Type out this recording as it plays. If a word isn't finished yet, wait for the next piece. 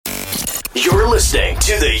You're listening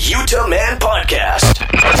to the Utah Man Podcast,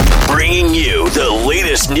 bringing you the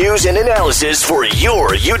latest news and analysis for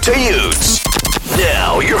your Utah Utes.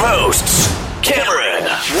 Now, your hosts, Cameron,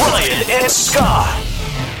 Ryan, and Scott.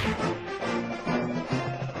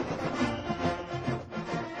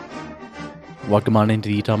 Welcome on into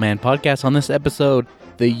the Utah Man Podcast. On this episode,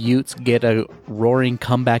 the Utes get a roaring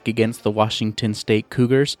comeback against the Washington State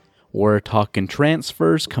Cougars. We're talking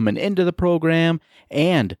transfers coming into the program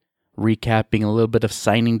and recapping a little bit of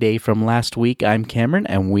signing day from last week. I'm Cameron,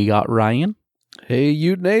 and we got Ryan. Hey,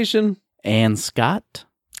 Ute Nation. And Scott.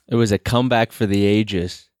 It was a comeback for the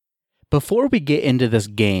ages. Before we get into this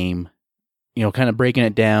game, kind of breaking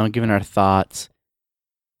it down, giving our thoughts,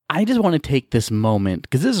 I just want to take this moment,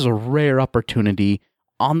 because this is a rare opportunity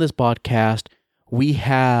on this podcast. We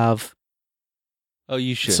have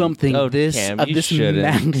something of this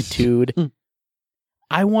magnitude.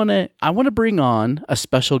 I want to bring on a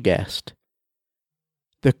special guest,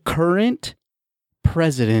 the current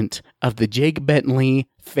president of the Jake Bentley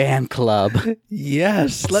fan club.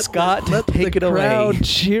 Yes, Scott, take it away. Crowd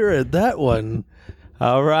cheer at that one.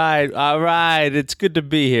 All right. It's good to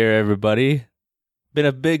be here, everybody. Been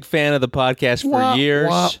a big fan of the podcast for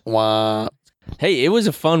years. Hey, it was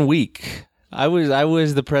a fun week. I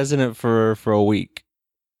was the president for a week,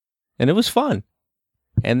 and it was fun.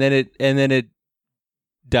 And then it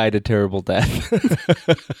died a terrible death.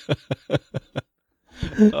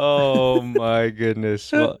 Oh my goodness!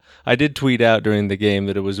 Well, I did tweet out during the game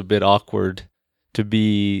that it was a bit awkward to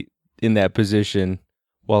be in that position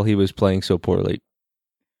while he was playing so poorly.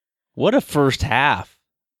 What a first half!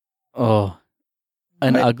 Oh.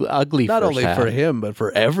 An ugly not first only half. for him, but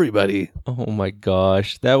for everybody. Oh my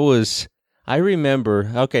gosh. That was, I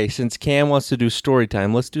remember, okay, since Cam wants to do story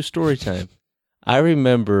time, let's do story time. I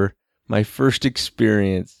remember my first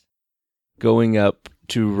experience going up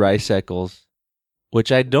to Rice Eccles,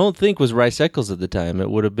 which I don't think was Rice Eccles at the time. It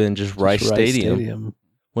would have been just Rice Stadium.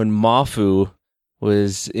 When Mafu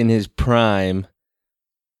was in his prime,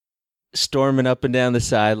 storming up and down the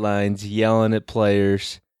sidelines, yelling at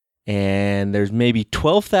players. And there's maybe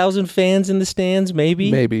 12,000 fans in the stands,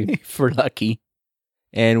 maybe? Maybe. For lucky.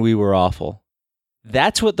 And we were awful.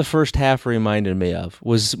 That's what the first half reminded me of,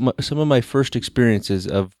 was some of my first experiences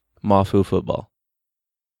of Mafu football.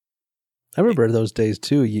 I remember those days,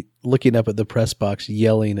 too, looking up at the press box,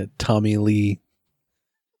 yelling at Tommy Lee.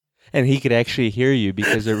 And he could actually hear you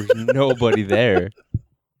because there was nobody there.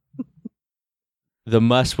 The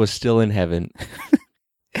muss was still in heaven.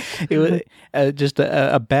 It was just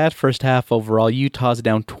a bad first half overall. Utah's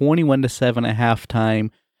down 21-7 at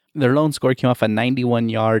halftime. Their lone score came off a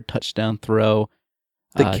 91-yard touchdown throw.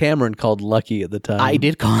 That Cameron called lucky at the time. I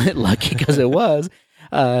did call it lucky because it was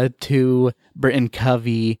to Britton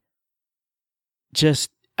Covey.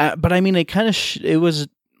 But I mean, it was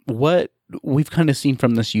what we've kind of seen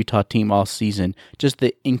from this Utah team all season. Just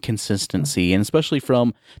the inconsistency, and especially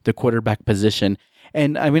from the quarterback position.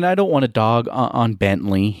 And I mean, I don't want to dog on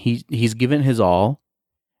Bentley. He's given his all,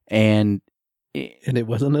 and it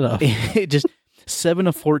wasn't enough. It just 7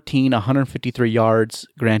 of 14, 153 yards.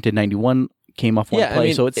 Granted, 91 came off one play, I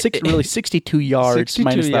mean, so it's really 62 yards 62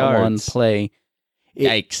 minus that one play.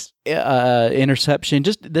 Yikes! Interception.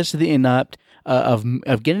 Just this is the inept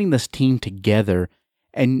of getting this team together.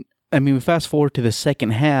 And I mean, we fast forward to the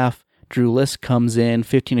second half. Drew Lisk comes in,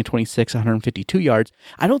 15 of 26, 152 yards.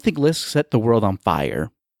 I don't think Lisk set the world on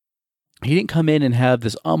fire. He didn't come in and have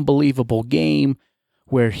this unbelievable game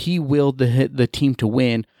where he willed the team to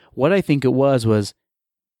win. What I think it was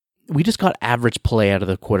we just got average play out of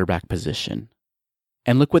the quarterback position.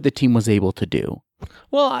 And look what the team was able to do.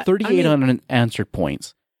 Well, 38 unanswered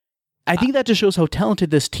points. I think that just shows how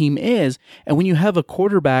talented this team is. And when you have a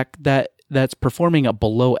quarterback that's performing at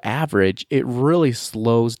below average, it really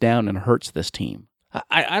slows down and hurts this team.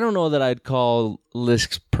 I don't know that I'd call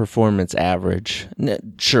Lisk's performance average.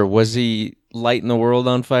 Sure, was he lighting the world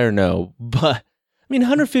on fire? No. But, I mean,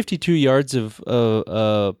 152 yards of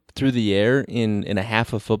through the air in a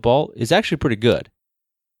half of football is actually pretty good.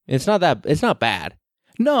 It's not bad.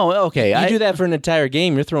 No, okay. You do that for an entire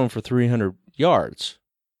game, you're throwing for 300 yards.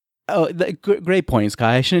 Oh, great point,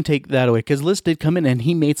 Sky. I shouldn't take that away, because Lisk did come in and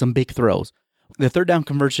he made some big throws. The third down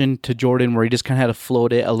conversion to Jordan, where he just kind of had to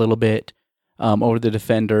float it a little bit over the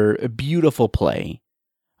defender, a beautiful play.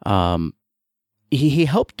 He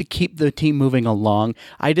helped to keep the team moving along.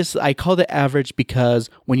 I called it average because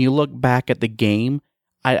when you look back at the game,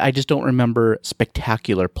 I just don't remember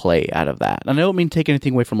spectacular play out of that. And I don't mean to take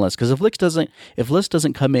anything away from Lisk, because if Lisk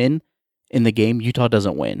doesn't come in the game, Utah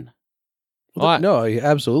doesn't win. Well, no,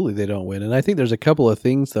 absolutely they don't win. And I think there's a couple of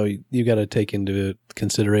things, though, you got to take into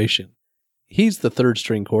consideration. he's the third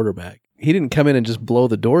string quarterback. He didn't come in and just blow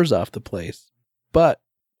the doors off the place. But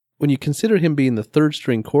when you consider him being the third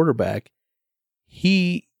string quarterback,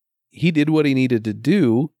 he did what he needed to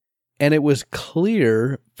do, and it was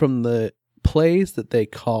clear from the plays that they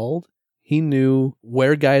called. He knew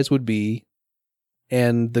where guys would be,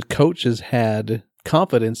 and the coaches had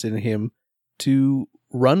confidence in him to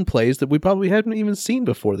run plays that we probably hadn't even seen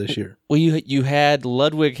before this year. Well, you had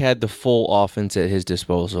Ludwig had the full offense at his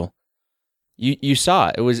disposal. You saw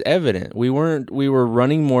it. It was evident. We were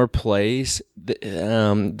running more plays.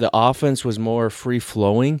 The offense was more free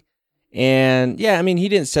flowing. And yeah, I mean, he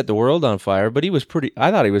didn't set the world on fire, but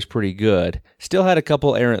I thought he was pretty good. Still had a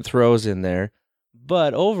couple errant throws in there,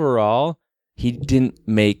 but overall, he didn't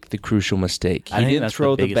make the crucial mistake. He didn't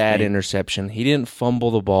throw the bad interception. He didn't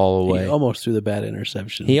fumble the ball away. He almost threw the bad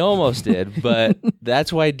interception. He almost did, but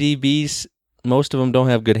that's why DBs, most of them don't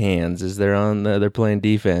have good hands, is they're playing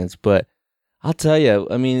defense. But I'll tell you,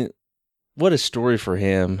 I mean, what a story for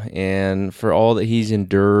him, and for all that he's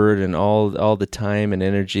endured and all the time and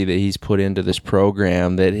energy that he's put into this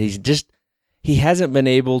program, that he hasn't been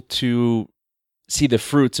able to see the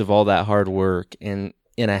fruits of all that hard work. And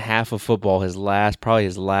in a half of football, probably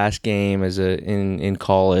his last game in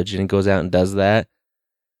college, and he goes out and does that.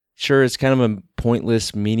 Sure, it's kind of a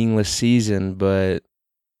pointless, meaningless season, but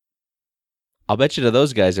I'll bet you to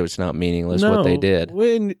those guys that it's not meaningless what they did.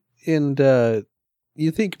 You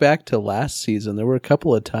think back to last season, there were a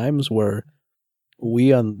couple of times where we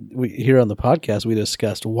here on the podcast, we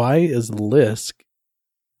discussed, why is Lisk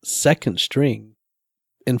second string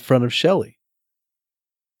in front of Shelley?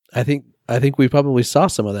 I think we probably saw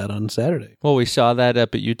some of that on Saturday. Well, we saw that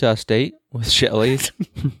up at Utah State with Shelley.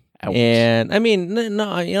 And I mean, no,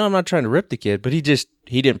 I'm not trying to rip the kid, but he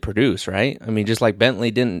didn't produce, right? I mean, just like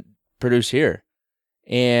Bentley didn't produce here.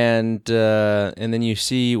 And then you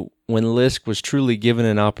see when Lisk was truly given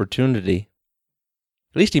an opportunity,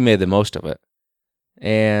 at least he made the most of it.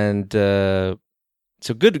 And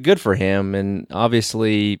so good for him. And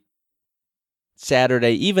obviously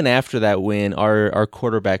Saturday, even after that win, our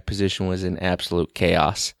quarterback position was in absolute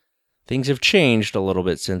chaos. Things have changed a little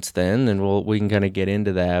bit since then, and we can kind of get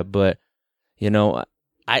into that. But,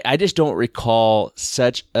 I just don't recall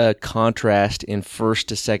such a contrast in first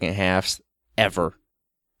to second halves ever.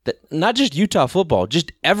 Not just Utah football,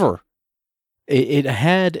 just ever. It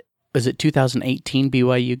had, was it 2018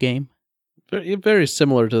 BYU game? Very, very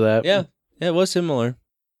similar to that. Yeah, it was similar.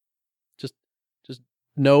 Just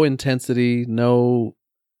no intensity, it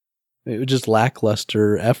was just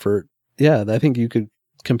lackluster effort. Yeah, I think you could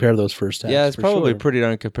compare those first halves. Yeah, it's probably pretty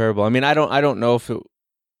darn comparable. I mean, I don't know if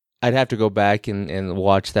I'd have to go back and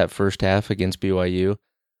watch that first half against BYU.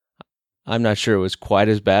 I'm not sure it was quite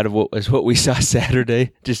as bad as what we saw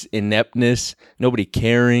Saturday. Just ineptness, nobody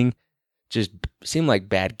caring, just seemed like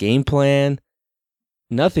bad game plan.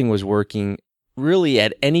 Nothing was working really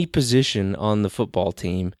at any position on the football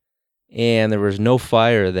team, and there was no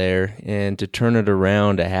fire there. And to turn it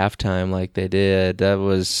around at halftime like they did, that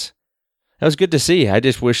was good to see. I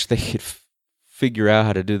just wish they could figure out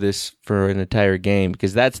how to do this for an entire game,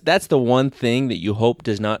 because that's the one thing that you hope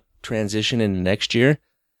does not transition into next year.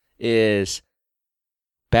 Is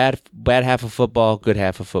bad half of football, good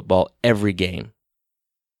half of football every game.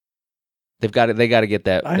 They got to get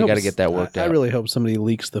that. They got to get that worked out. I really hope somebody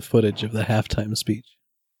leaks the footage of the halftime speech,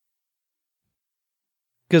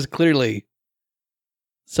 because clearly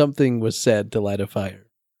something was said to light a fire.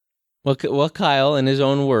 Well, Kyle, in his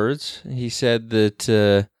own words, he said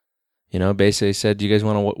that basically said, "Do you guys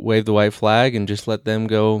want to wave the white flag and just let them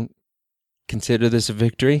go? Consider this a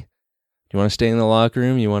victory? You want to stay in the locker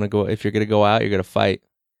room? You want to go? If you're going to go out, you're going to fight."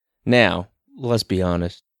 Now, let's be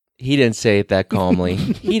honest. He didn't say it that calmly.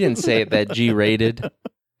 He didn't say it that G-rated.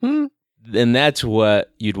 And that's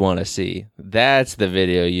what you'd want to see. That's the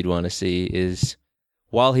video you'd want to see, is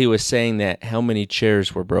while he was saying that, how many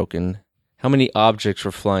chairs were broken, how many objects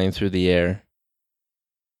were flying through the air.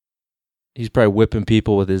 He's probably whipping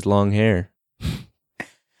people with his long hair.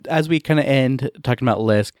 As we kind of end talking about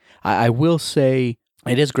Lisk, I will say,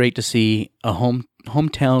 it is great to see a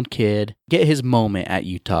hometown kid get his moment at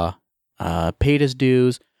Utah. Paid his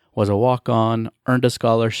dues, was a walk-on, earned a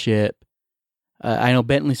scholarship. I know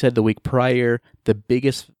Bentley said the week prior, the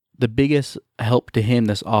biggest help to him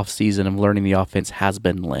this offseason of learning the offense has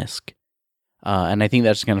been Lisk. And I think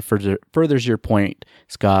that's kind of furthers your point,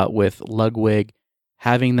 Scott, with Ludwig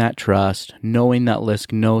having that trust, knowing that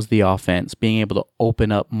Lisk knows the offense, being able to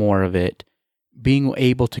open up more of it, being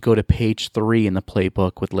able to go to page 3 in the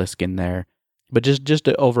playbook with Lisk in there. But just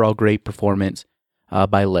an overall great performance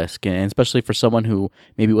by Lisk, and especially for someone who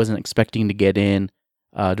maybe wasn't expecting to get in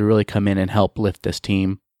to really come in and help lift this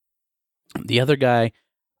team. The other guy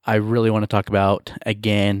I really want to talk about,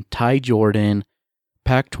 again, Ty Jordan,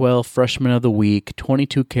 Pac-12 Freshman of the Week,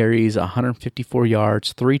 22 carries, 154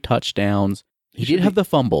 yards, 3 touchdowns. He did have the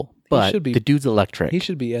fumble, but the dude's electric. He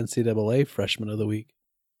should be NCAA Freshman of the Week.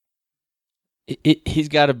 He's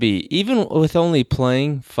got to be, even with only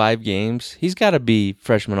playing 5 games, he's got to be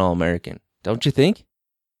Freshman All-American, don't you think?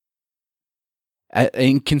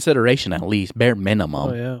 In consideration, at least, bare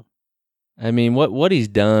minimum. Oh, yeah. I mean, what he's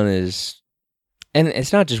done is, and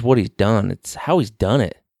it's not just what he's done, it's how he's done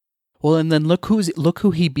it. Well, and then look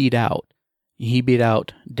who he beat out. He beat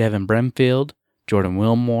out Devin Bremfield, Jordan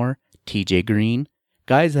Wilmore, TJ Green,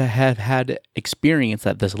 guys that have had experience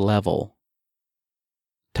at this level.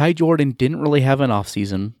 Ty Jordan didn't really have an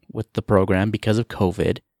offseason with the program because of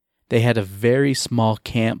COVID. They had a very small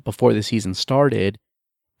camp before the season started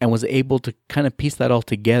and was able to kind of piece that all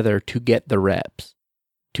together to get the reps,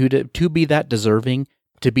 to be that deserving,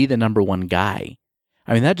 to be the number one guy.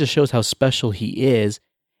 I mean, that just shows how special he is.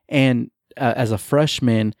 And as a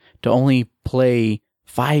freshman, to only play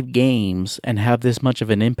 5 games and have this much of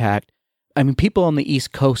an impact, I mean, people on the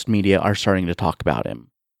East Coast media are starting to talk about him.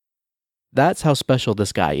 That's how special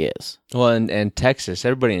this guy is. Well, and Texas,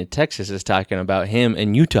 everybody in Texas is talking about him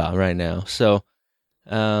and Utah right now. So,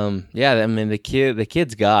 yeah, I mean, the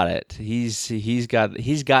kid's got it. He's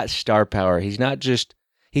got star power. He's not just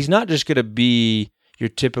going to be your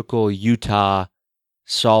typical Utah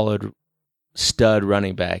solid stud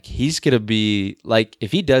running back. He's going to be like,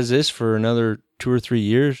 if he does this for another 2 or 3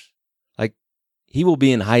 years, like, he will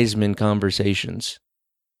be in Heisman conversations.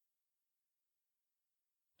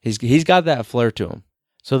 He's got that flair to him.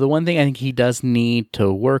 So the one thing I think he does need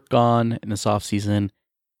to work on in this offseason,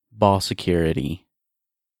 ball security.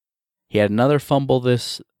 He had another fumble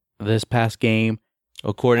this past game.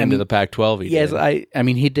 According to the Pac-12, yes, did. I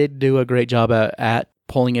mean, he did do a great job at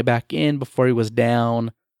pulling it back in before he was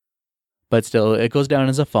down. But still, it goes down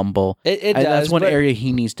as a fumble. It does, that's one area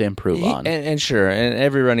he needs to improve on. And sure, and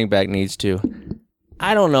every running back needs to.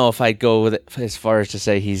 I don't know if I'd go with it as far as to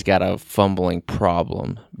say he's got a fumbling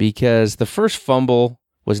problem, because the first fumble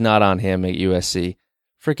was not on him at USC.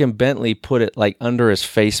 Freaking Bentley put it like under his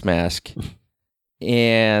face mask,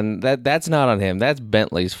 and that's not on him. That's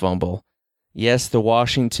Bentley's fumble. Yes, the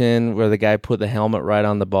Washington where the guy put the helmet right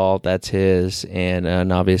on the ball, that's his,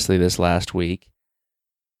 and obviously this last week.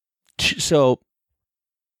 So,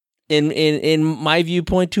 in my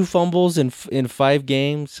viewpoint, 2 fumbles in 5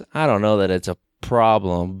 games, I don't know that it's a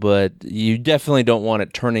problem, but you definitely don't want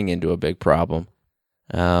it turning into a big problem.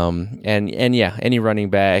 And yeah, any running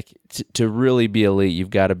back to really be elite, you've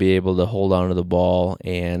got to be able to hold on to the ball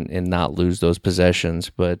and not lose those possessions.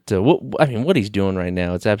 But what he's doing right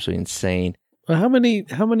now, it's absolutely insane. Well, how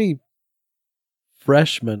many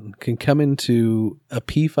freshmen can come into a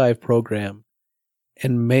P5 program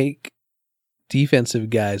and make defensive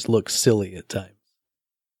guys look silly at times?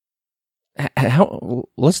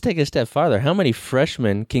 Let's take it a step farther. How many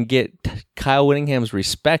freshmen can get Kyle Whittingham's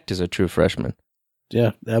respect as a true freshman?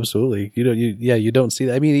 Yeah, absolutely. You don't see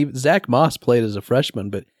that. I mean, even Zach Moss played as a freshman,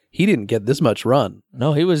 but he didn't get this much run.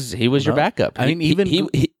 No, he was your backup. I mean,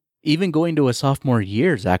 even going to a sophomore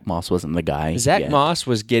year, Zach Moss wasn't the guy. Zach Moss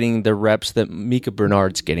was getting the reps that Micah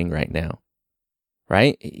Bernard's getting right now,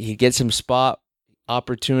 right? He gets some spot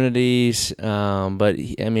opportunities, but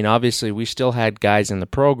I mean, obviously, we still had guys in the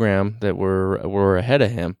program that were ahead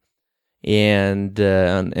of him, and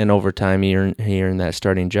over time, he earned that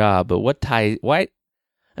starting job. But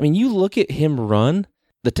I mean, you look at him run.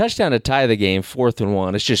 The touchdown to tie the game, 4th and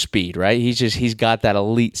 1, it's just speed, right? He's got that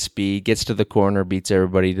elite speed, gets to the corner, beats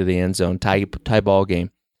everybody to the end zone, tie ball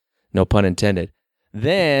game, no pun intended.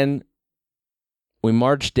 Then we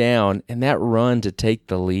marched down, and that run to take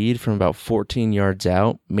the lead from about 14 yards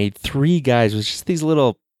out made 3 guys with just these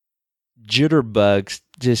little jitterbugs,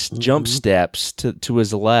 just jump steps to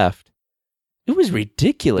his left. It was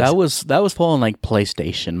ridiculous. That was full on like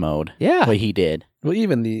PlayStation mode. Yeah, what he did. Well,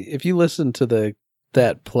 even if you listen to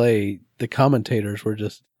that play, the commentators were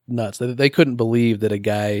just nuts. They couldn't believe that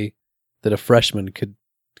a freshman could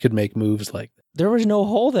make moves like that. There was no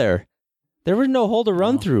hole there. There was no hole to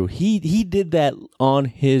run through. He did that on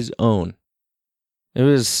his own. It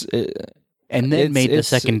was, and then made the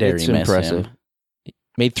secondary miss. Impressive.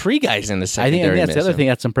 Made 3 guys in the secondary. I think that's the other thing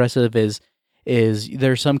that's impressive is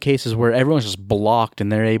there are some cases where everyone's just blocked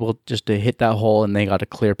and they're able just to hit that hole and they got a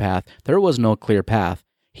clear path. There was no clear path.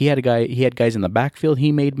 He had guys in the backfield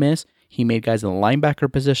he made miss. He made guys in the linebacker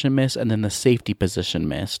position miss, and then the safety position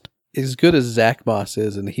missed. As good as Zach Moss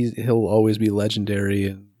is, and he'll always be legendary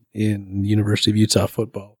in University of Utah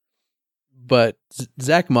football. But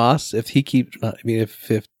Zach Moss, if he keeps,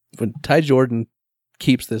 if when Ty Jordan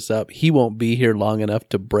keeps this up, he won't be here long enough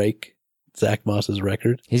to break Zach Moss's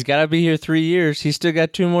record. He's got to be here 3 years. He's still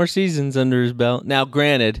got 2 more seasons under his belt. Now,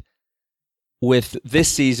 granted, with this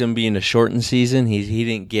season being a shortened season, he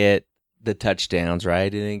didn't get the touchdowns,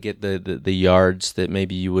 right? He didn't get the yards that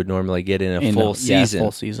maybe you would normally get in a full season. Yeah,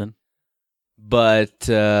 full season. But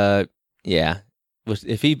yeah,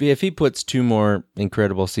 if he puts 2 more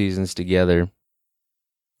incredible seasons together,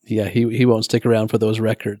 yeah, he won't stick around for those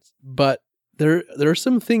records. But there are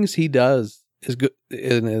some things he does is good,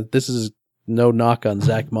 and this is no knock on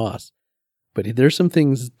Zach Moss, but there's some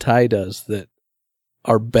things Ty does that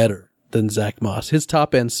are better than Zach Moss. His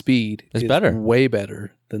top end speed is better, way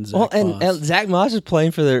better than Zach Moss. And Zach Moss is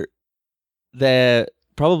playing for the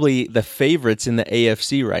probably the favorites in the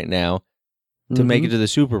AFC right now to make it to the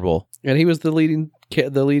Super Bowl. And he was the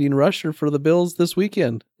leading rusher for the Bills this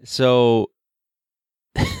weekend. So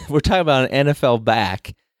we're talking about an NFL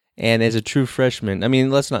back, and as a true freshman, I mean,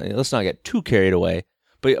 let's not get too carried away.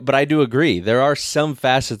 But I do agree. There are some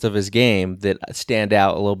facets of his game that stand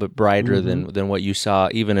out a little bit brighter than what you saw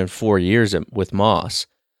even in 4 years with Moss.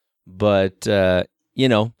 But the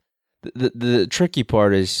tricky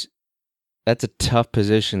part is that's a tough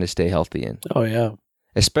position to stay healthy in. Oh yeah,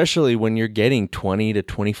 especially when you're getting 20 to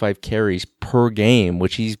 25 carries per game,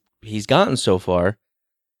 which he's gotten so far.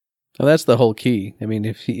 Well, that's the whole key. I mean,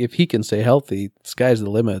 if he can stay healthy, sky's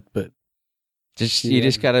the limit. But you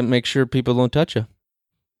just got to make sure people don't touch you.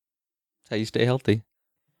 That's how you stay healthy,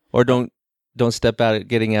 or don't step out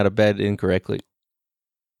getting out of bed incorrectly.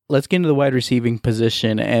 Let's get into the wide receiving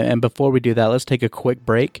position, and before we do that, let's take a quick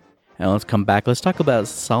break and let's come back. Let's talk about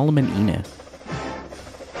Solomon Enis.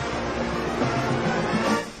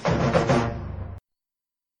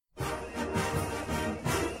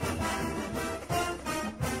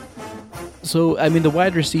 So, I mean, the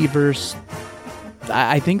wide receivers,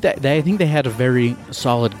 I think they had a very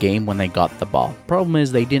solid game when they got the ball. Problem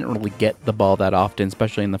is they didn't really get the ball that often,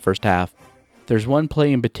 especially in the first half. There's one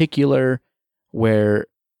play in particular where,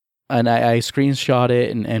 and I screenshot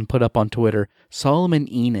it and put up on Twitter, Solomon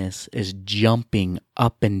Enis is jumping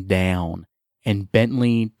up and down, and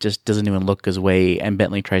Bentley just doesn't even look his way, and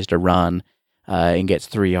Bentley tries to run and gets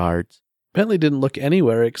 3 yards. Bentley didn't look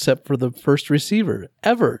anywhere except for the first receiver,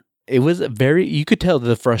 ever. It was you could tell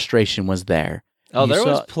the frustration was there. Oh, there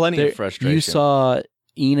was plenty of frustration. You saw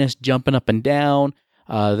Enis jumping up and down.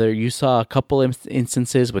 You saw a couple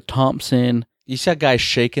instances with Thompson. You saw guys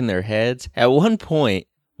shaking their heads. At one point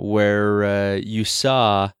where you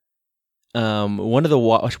saw one of the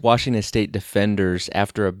Washington State defenders,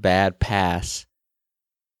 after a bad pass,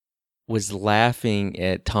 was laughing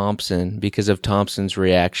at Thompson because of Thompson's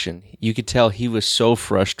reaction. You could tell he was so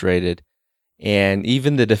frustrated. And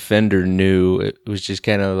even the defender knew it was just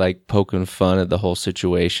kind of like poking fun at the whole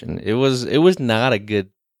situation. It was not a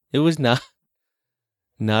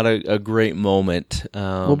great moment.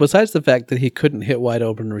 Well, besides the fact that he couldn't hit wide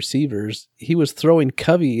open receivers, he was throwing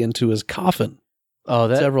Covey into his coffin.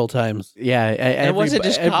 Several times. Yeah, it wasn't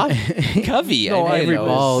just Covey. No, every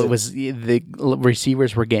ball was the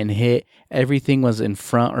receivers were getting hit. Everything was in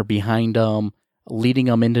front or behind them, leading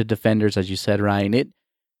them into defenders, as you said, Ryan.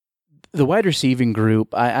 The wide receiving group,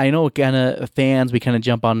 I know kind of fans, we kind of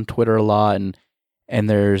jump on Twitter a lot, and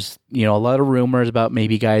there's a lot of rumors about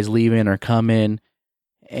maybe guys leaving or coming.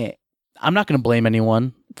 I'm not going to blame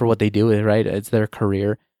anyone for what they do, right? It's their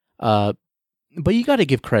career. But you got to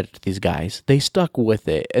give credit to these guys. They stuck with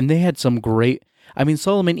it, and they had some great... I mean,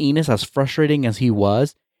 Solomon Enis, as frustrating as he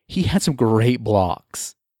was, he had some great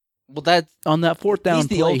blocks. Well, on that fourth down he's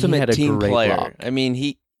the play, ultimate he had a team great player. block. I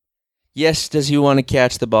mean, yes, does he want to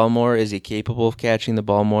catch the ball more? Is he capable of catching the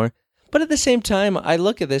ball more? But at the same time, I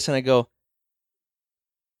look at this and I go,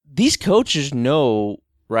 these coaches know,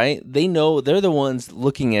 right? They know, they're the ones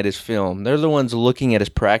looking at his film. They're the ones looking at his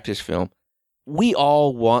practice film. We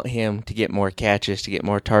all want him to get more catches, to get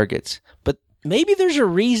more targets. But maybe there's a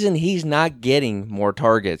reason he's not getting more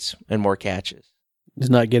targets and more catches. He's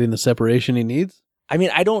not getting the separation he needs? I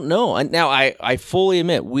mean, I don't know. Now, I fully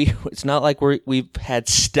admit, it's not like we've had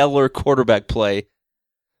stellar quarterback play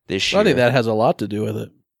this year. I think that has a lot to do with it.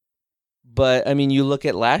 But, I mean, you look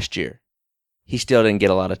at last year. He still didn't get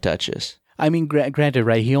a lot of touches. I mean, granted,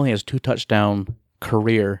 right, he only has 2 touchdown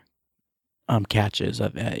career catches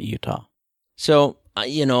at Utah. So, I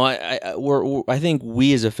think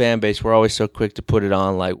we as a fan base, we're always so quick to put it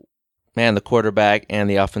on like, man, the quarterback and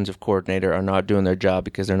the offensive coordinator are not doing their job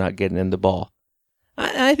because they're not getting him the ball.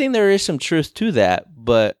 I think there is some truth to that,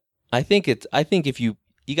 but I think if you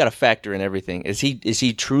got to factor in everything. Is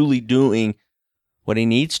he truly doing what he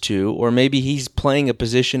needs to, or maybe he's playing a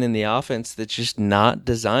position in the offense that's just not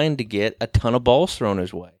designed to get a ton of balls thrown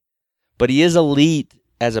his way. But he is elite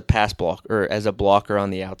as a pass blocker, or as a blocker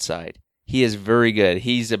on the outside. He is very good.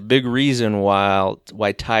 He's a big reason why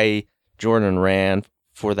Ty Jordan ran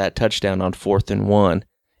for that touchdown on 4th and 1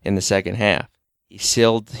 in the second half. He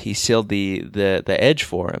sealed the edge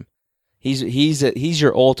for him. He's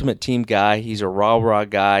your ultimate team guy. He's a rah-rah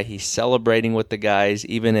guy. He's celebrating with the guys,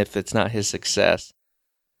 even if it's not his success.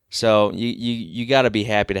 So you got to be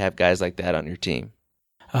happy to have guys like that on your team.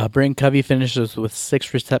 Brent Covey finishes with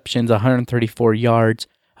 6 receptions, 134 yards.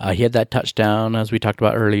 He had that touchdown, as we talked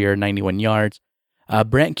about earlier, 91 yards.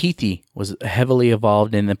 Brant Kuithe was heavily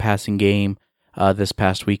involved in the passing game this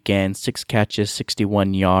past weekend. 6 catches,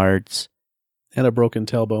 61 yards. And a broken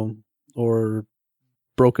tailbone or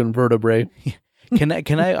broken vertebrae.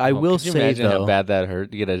 I will Can you say, imagine though, how bad that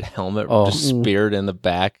hurt to get a helmet Oh. just speared in the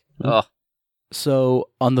back? Oh. So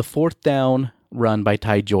on the 4th down run by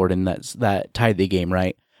Ty Jordan, that tied the game,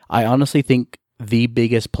 right? I honestly think the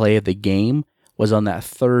biggest play of the game was on that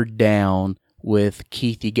 3rd down with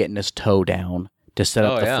Kuithe getting his toe down to set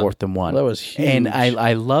up the 4th and 1. That was huge. And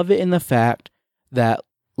I love it in the fact that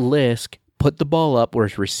Lisk put the ball up where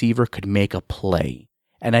his receiver could make a play.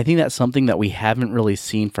 And I think that's something that we haven't really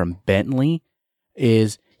seen from Bentley,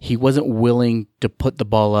 is he wasn't willing to put the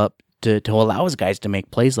ball up to allow his guys to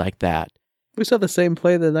make plays like that. We saw the same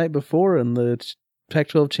play the night before in the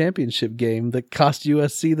Pac-12 championship game that cost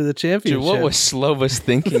USC the championship. Dude, what was Slovis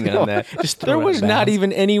thinking on that? There throw it was in not bounds.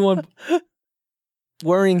 even anyone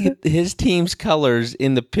wearing his team's colors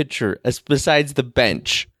in the picture besides the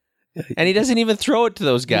bench. And he doesn't even throw it to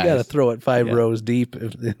those guys. You got to throw it 5 Yeah. rows deep.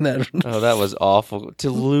 In that. Oh, that was awful. To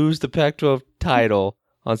lose the Pac-12 title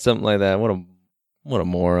on something like that. What a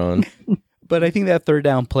moron. But I think that 3rd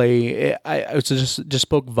down play, I just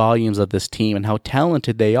spoke volumes of this team and how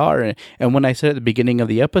talented they are. And when I said at the beginning of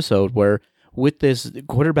the episode, where with this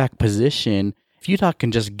quarterback position, if Utah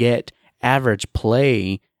can just get average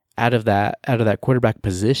play out of that quarterback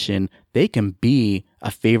position, they can be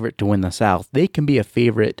a favorite to win the South. They can be a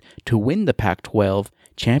favorite to win the Pac-12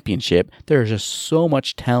 championship. There's just so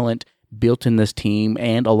much talent built in this team,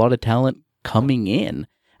 and a lot of talent coming in.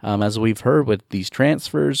 As we've heard with these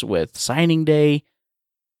transfers, with signing day,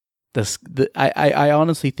 I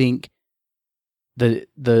honestly think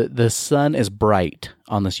the sun is bright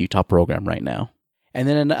on this Utah program right now. And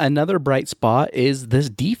then another bright spot is this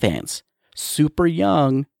defense. Super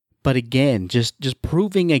young, but again, just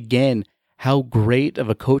proving again how great of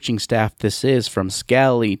a coaching staff this is, from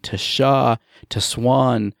Scally to Shaw to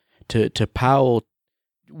Swan to Powell.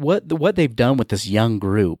 What they've done with this young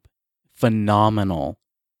group, phenomenal.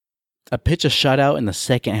 A pitch a shutout in the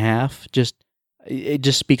second half, it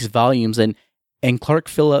just speaks volumes. And Clark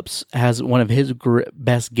Phillips has one of his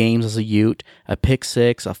best games as a Ute, a pick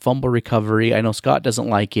 6, a fumble recovery. I know Scott doesn't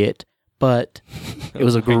like it, but it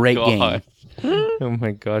was a great game. Oh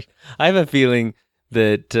my gosh. I have a feeling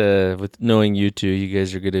that with knowing you two, you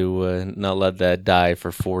guys are going to not let that die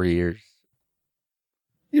for 4 years.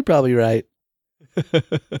 You're probably right.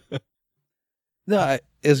 No,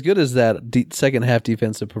 as good as that second half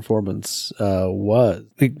defensive performance was,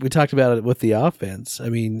 we talked about it with the offense. I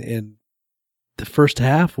mean, in the first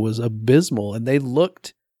half was abysmal, and they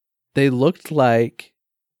looked like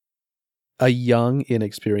a young,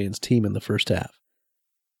 inexperienced team in the first half.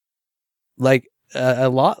 Like a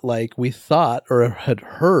lot like we thought or had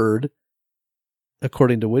heard,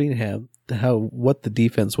 according to Whittingham, what the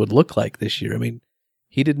defense would look like this year. I mean,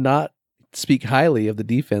 he did not speak highly of the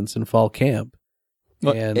defense in fall camp.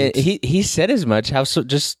 Well, And he said as much. How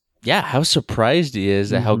surprised he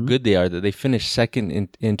is at how Mhm. good they are, that they finished second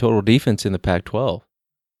in total defense in the Pac-12.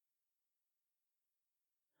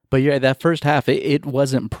 But yeah, that first half, it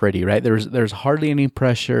wasn't pretty, right? There's hardly any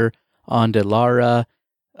pressure on DeLara.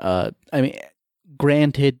 I mean,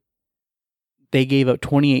 granted, they gave up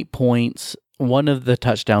 28 points. One of the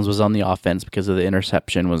touchdowns was on the offense because of the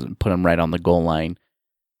interception, put them right on the goal line.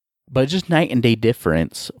 But just night and day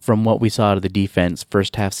difference from what we saw out of the defense,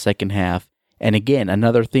 first half, second half. And again,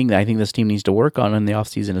 another thing that I think this team needs to work on in the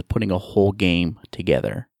offseason is putting a whole game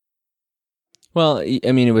together. Well,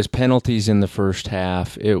 I mean, it was penalties in the first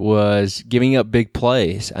half. It was giving up big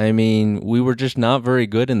plays. I mean, we were just not very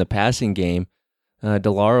good in the passing game.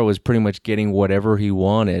 DeLara was pretty much getting whatever he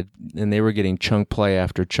wanted, and they were getting chunk play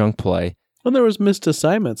after chunk play. Well, there was missed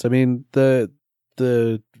assignments. I mean, the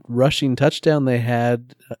rushing touchdown they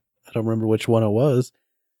had, I don't remember which one it was.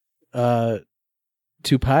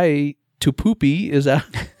 Tupoopy is out.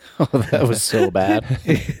 Oh, that was so bad.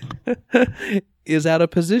 is out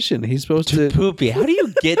of position. He's supposed to Poopy. How do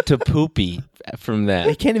you get to Poopy from He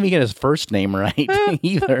that? can't even get his first name right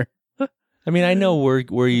either. I mean, I know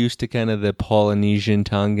we're used to kind of the Polynesian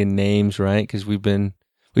Tongan names, right? Because we've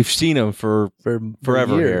seen them for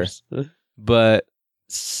forever years. But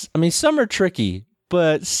I mean, some are tricky,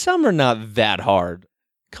 but some are not that hard.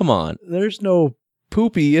 Come on. There's no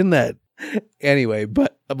Poopy in that. Anyway,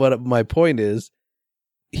 but my point is,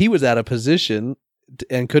 he was out of position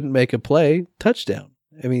and couldn't make a play. Touchdown.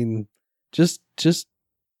 I mean, just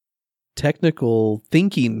technical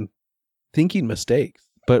thinking mistakes.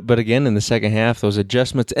 But again, in the second half, those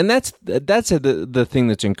adjustments, and that's the thing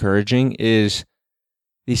that's encouraging is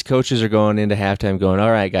these coaches are going into halftime going,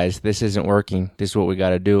 all right, guys, this isn't working. This is what we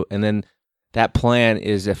got to do. And then that plan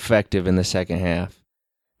is effective in the second half.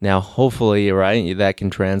 Now, hopefully, right, that can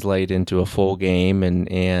translate into a full game, and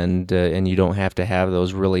you don't have to have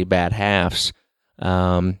those really bad halves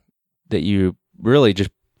that you really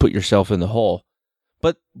just put yourself in the hole.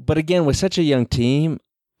 But again, with such a young team,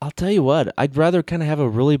 I'll tell you what, I'd rather kind of have a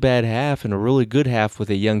really bad half and a really good half with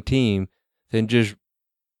a young team than just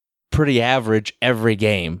pretty average every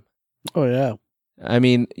game. Oh yeah. I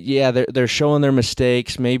mean, yeah, they're showing their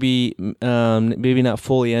mistakes, maybe not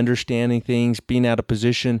fully understanding things, being out of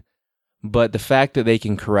position, but the fact that they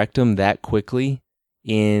can correct them that quickly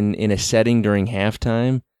in a setting during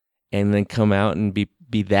halftime and then come out and be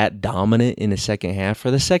that dominant in the second half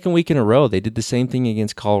for the second week in a row. They did the same thing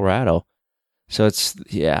against Colorado. So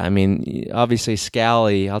I mean, obviously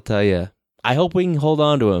Scally, I'll tell you, I hope we can hold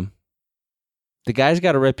on to him. The guy's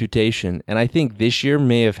got a reputation, and I think this year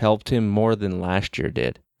may have helped him more than last year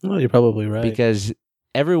did. Well, you're probably right. Because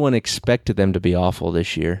everyone expected them to be awful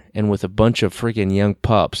this year, and with a bunch of freaking young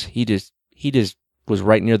pups, he just was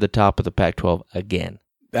right near the top of the Pac-12 again.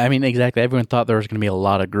 I mean, exactly. Everyone thought there was going to be a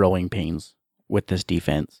lot of growing pains with this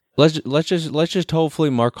defense. Let's just hopefully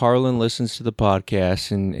Mark Harlan listens to the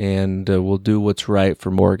podcast and we'll do what's right for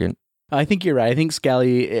Morgan. I think you're right. I think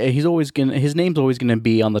Scally, his name's always gonna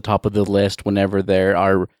be on the top of the list whenever there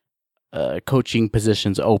are coaching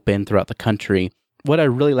positions open throughout the country. What I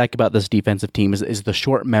really like about this defensive team is the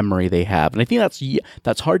short memory they have, and I think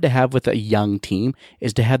that's hard to have with a young team,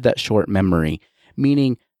 is to have that short memory.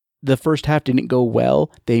 Meaning, the first half didn't go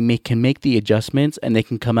well, they can make the adjustments and they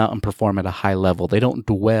can come out and perform at a high level. They don't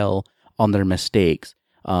dwell on their mistakes,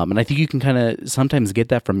 and I think you can kind of sometimes get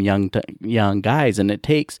that from young guys, and it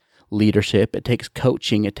takes leadership, it takes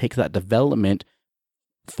coaching, it takes that development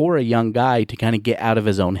for a young guy to kind of get out of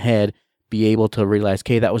his own head, be able to realize,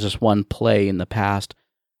 okay, that was just one play in the past.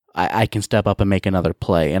 I can step up and make another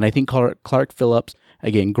play. And I think Clark Phillips,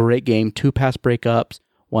 again, great game, 2 pass breakups,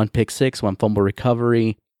 1 pick six, 1 fumble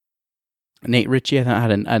recovery. Nate Ritchie, I thought,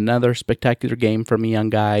 had another spectacular game from a young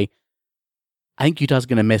guy. I think Utah's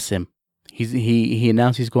going to miss him. He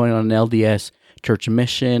announced he's going on an LDS church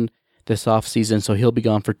mission this offseason, so he'll be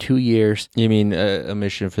gone for 2 years. You mean a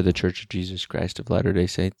mission for the Church of Jesus Christ of Latter-day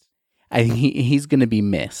Saints? I think he's going to be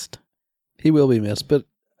missed. He will be missed, but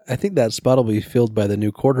I think that spot will be filled by the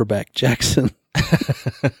new quarterback, Jackson.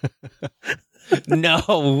 No,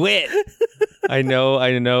 Whit. I know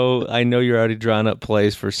you're already drawing up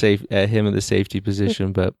plays for him in the safety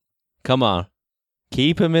position, but come on.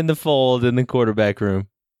 Keep him in the fold in the quarterback room.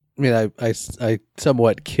 I mean, I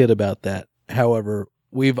somewhat kid about that. However,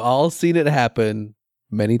 we've all seen it happen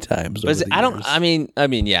many times. But I mean,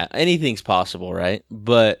 yeah, anything's possible, right?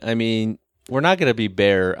 But I mean, we're not going to be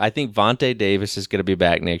bare. I think Vontae Davis is going to be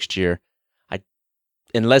back next year,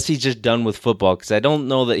 unless he's just done with football. Because I don't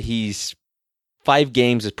know that 5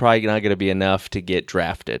 games is probably not going to be enough to get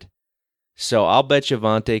drafted. So I'll bet you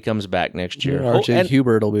Vontae comes back next year. RJ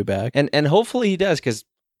Hubert will be back, and hopefully he does, because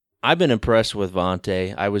I've been impressed with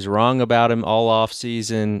Vontae. I was wrong about him all off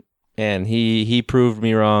season. And he proved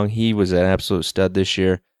me wrong. He was an absolute stud this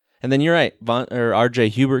year. And then you're right. R.J.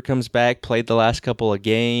 Hubert comes back, played the last couple of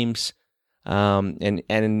games,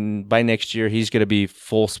 and by next year he's going to be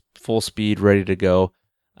full speed, ready to go.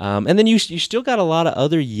 And then you still got a lot of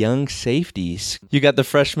other young safeties. You got the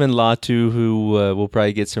freshman Latu, who will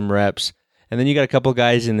probably get some reps, and then you got a couple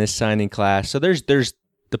guys in this signing class. So there's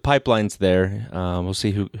the pipeline's there. We'll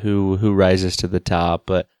see who rises to the top,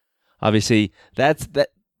 but obviously that.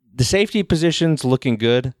 The safety position's looking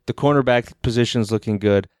good. The cornerback position's looking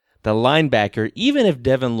good. The linebacker, even if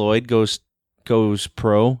Devin Lloyd goes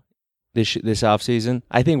pro this offseason,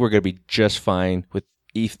 I think we're going to be just fine with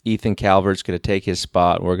Ethan Calvert's going to take his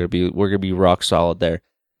spot. We're going to be rock solid there.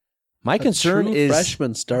 My concern is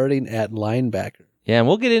freshman starting at linebacker. Yeah, and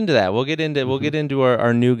we'll get into that. We'll get into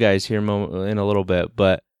our new guys here in a little bit,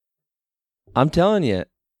 but I'm telling you,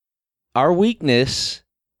 our weakness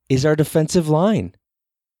is our defensive line.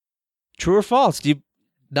 True or false? Do you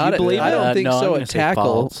believe I it? don't think no, I'm so. gonna At say tackle,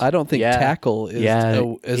 false. I don't think Yeah. tackle is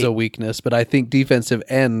Yeah. a weakness, but I think defensive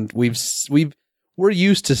end. We're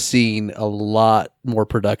used to seeing a lot more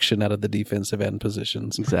production out of the defensive end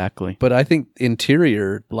positions. Exactly. But I think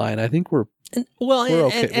interior line, I think we're Well, We're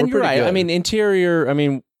okay. and We're you're pretty right. good. I mean, interior. I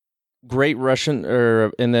mean, great Russian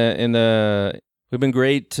or in the. We've been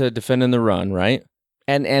great defending the run, right?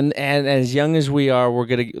 And as young as we are, we're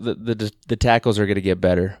gonna the tackles are gonna get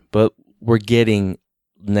better, but we're getting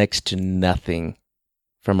next to nothing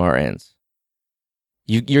from our ends.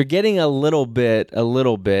 You're getting a little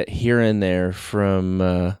bit here and there from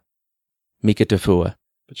Mika Tafua.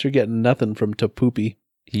 but you're getting nothing from Tapupi.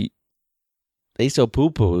 They so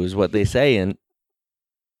poo-poo is what they say, and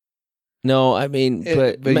no, I mean,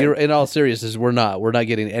 but You're in all seriousness, we're not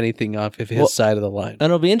getting anything off of his side of the line. and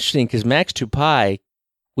it'll be interesting because Max Tupai,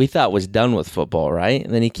 we thought was done with football, right?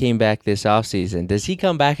 And then he came back this offseason. Does he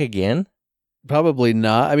come back again? Probably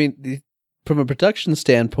not. I mean, from a production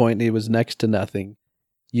standpoint, he was next to nothing.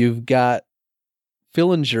 You've got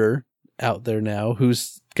Fillinger out there now,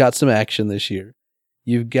 who's got some action this year.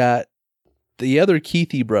 You've got the other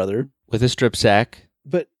Keithy brother. With a strip sack.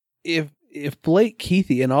 But if Blake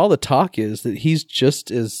Keithy, and all the talk is that he's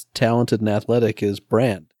just as talented and athletic as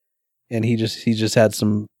Brand, and he just had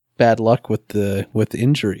some bad luck with the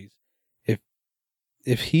injuries.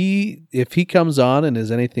 If he comes on and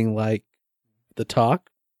is anything like the talk,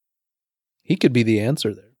 he could be the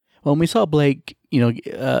answer there. Well, when we saw Blake,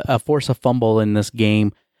 force a fumble in this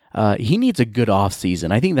game, he needs a good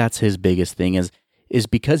offseason. I think that's his biggest thing is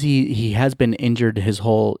because he has been injured his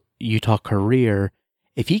whole Utah career.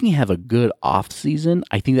 If he can have a good offseason,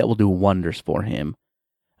 I think that will do wonders for him.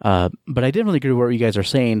 But I didn't really agree with what you guys are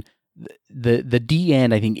saying. The D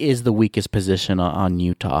end, I think, is the weakest position on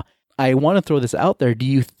Utah. I want to throw this out there. Do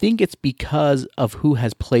you think it's because of who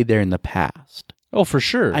has played there in the past? Oh, for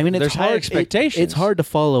sure. I mean, there's it's hard, high expectations. It's hard to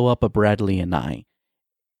follow up a Bradley and I.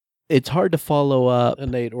 It's hard to follow up A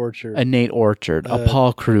Nate Orchard. a Nate Orchard, a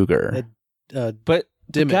Paul Kruger. But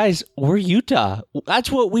Dimmick. guys, we're Utah.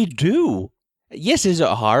 That's what we do. Yes, is it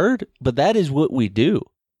hard? But that is what we do.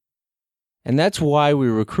 And that's why we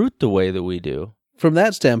recruit the way that we do. From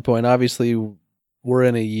that standpoint, obviously, we're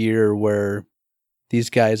in a year where these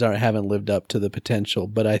guys haven't lived up to the potential,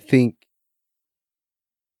 but I think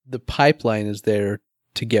the pipeline is there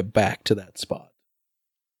to get back to that spot.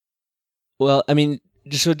 Well, I mean,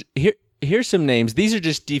 so here's some names. These are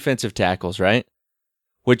just defensive tackles, right?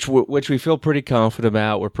 Which we feel pretty confident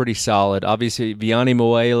about. We're pretty solid. Obviously, Vianney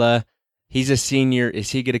Moela, he's a senior.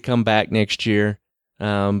 Is he going to come back next year?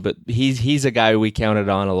 But he's a guy we counted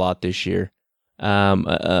on a lot this year.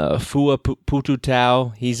 Fua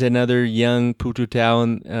Pututau, he's another young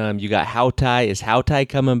Pututau. You got Hautai. Is Hautai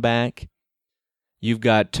coming back? You've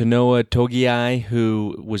got Tanoa Togiai,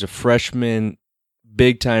 who was a freshman,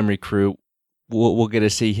 big-time recruit. We'll get to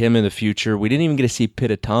see him in the future. We didn't even get to see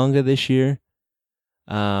Pitatonga this year.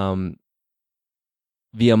 Viamahi,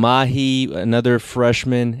 another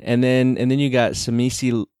freshman. And then you got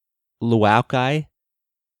Samisi Luaukai,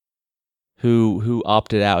 who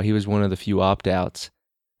opted out. He was one of the few opt-outs.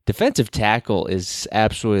 Defensive tackle is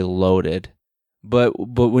absolutely loaded. But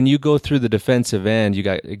when you go through the defensive end, you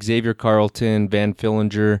got Xavier Carlton, Van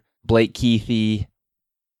Fillinger, Blake Keithy,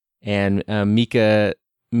 and Mika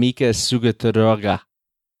Sugatoroga.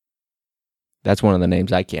 That's one of the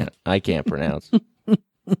names I can't pronounce.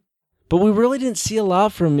 But we really didn't see a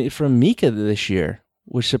lot from Mika this year,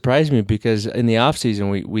 which surprised me because in the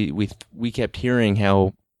offseason we kept hearing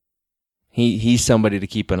how he's somebody to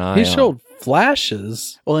keep an eye on. He showed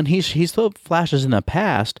flashes. Well, and he's showed flashes in the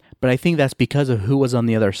past, but I think that's because of who was on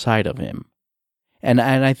the other side of him. And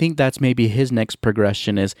I think that's maybe his next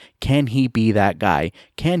progression is, can he be that guy?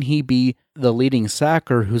 Can he be the leading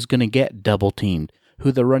sacker who's going to get double teamed,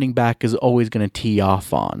 who the running back is always going to tee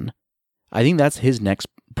off on? I think that's his next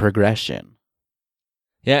progression.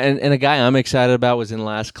 Yeah, and a guy I'm excited about was in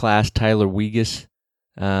last class, Tyler Wegas.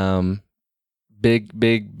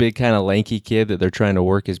 Big kind of lanky kid that they're trying to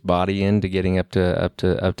work his body into getting up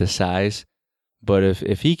to size. But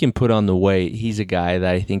if he can put on the weight, he's a guy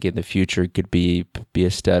that I think in the future could be a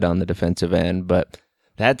stud on the defensive end. But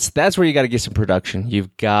that's where you got to get some production.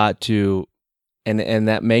 You've got to, and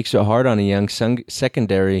that makes it hard on a young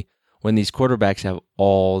secondary when these quarterbacks have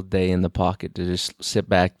all day in the pocket to just sit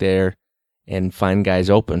back there and find guys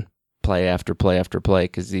open, play after play after play,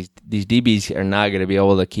 because these DBs are not going to be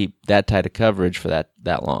able to keep that tight of coverage for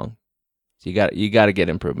that long. So you got to get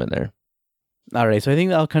improvement there. All right, so I think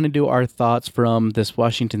that'll kind of do our thoughts from this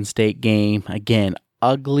Washington State game. Again,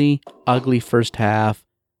 ugly first half.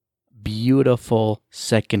 beautiful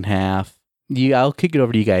second half. I'll kick it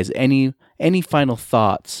over to you guys. Any final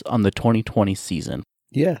thoughts on the 2020 season?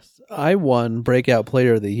 Yes, I won Breakout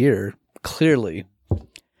Player of the Year, clearly.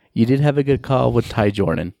 You did have a good call with Ty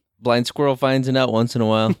Jordan. Blind squirrel finds it out once in a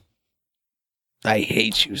while. I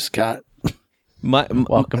hate you, Scott.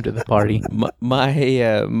 Welcome to the party.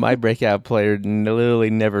 My breakout player literally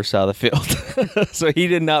never saw the field, so he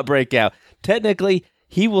did not break out. Technically,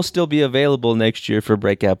 he will still be available next year for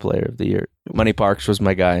breakout player of the year. Money Parks was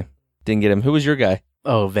my guy. Didn't get him. Who was your guy?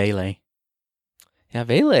 Oh, Vele. Yeah,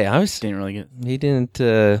 Vele. Didn't really get.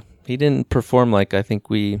 He didn't perform like I think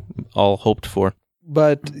we all hoped for.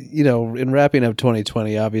 But in wrapping up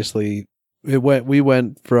 2020, obviously we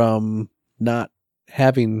went from not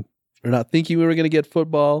thinking we were going to get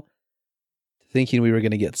football to thinking we were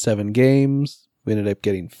going to get 7 games. We ended up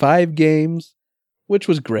getting 5 games, which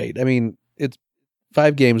was great. I mean,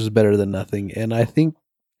 5 games is better than nothing. And I think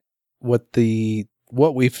what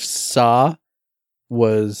we saw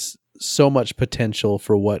was so much potential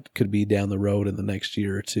for what could be down the road in the next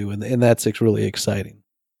year or two. And that's really exciting.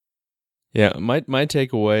 Yeah, my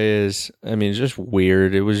takeaway is, I mean, it's just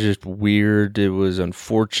weird. It was just weird. It was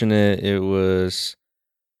unfortunate. It was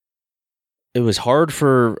hard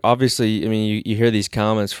for, obviously, I mean, you hear these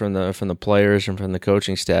comments from the players and from the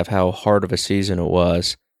coaching staff how hard of a season it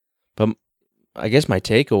was. But I guess my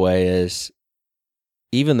takeaway is,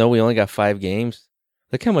 even though we only got 5 games,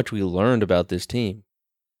 look how much we learned about this team.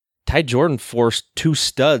 Ty Jordan forced 3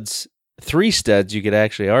 studs, you could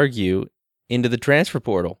actually argue, into the transfer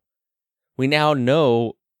portal. We now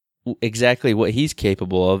know exactly what he's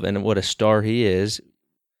capable of and what a star he is.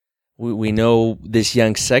 We know this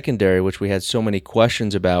young secondary, which we had so many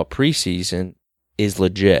questions about preseason, is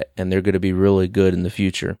legit, and they're going to be really good in the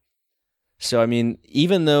future. So, I mean,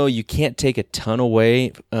 even though you can't take a ton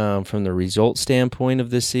away from the result standpoint of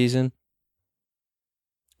this season,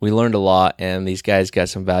 we learned a lot, and these guys got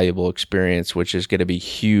some valuable experience, which is going to be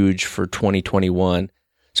huge for 2021.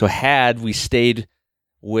 So had we stayed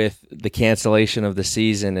with the cancellation of the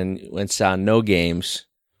season and saw no games,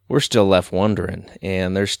 we're still left wondering,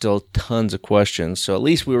 and there's still tons of questions. So at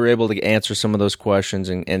least we were able to answer some of those questions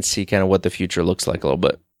and see kind of what the future looks like a little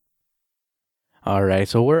bit. All right,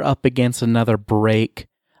 so we're up against another break.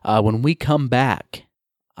 When we come back,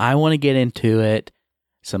 I want to get into it.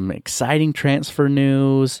 Some exciting transfer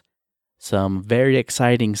news, some very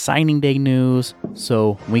exciting signing day news.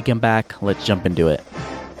 So when we come back, let's jump into it.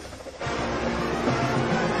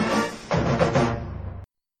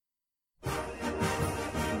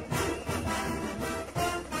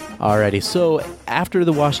 Alrighty, so after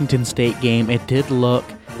the Washington State game, it did look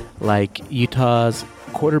like Utah's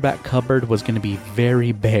quarterback cupboard was going to be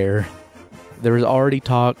very bare. There was already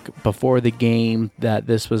talk before the game that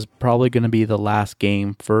this was probably going to be the last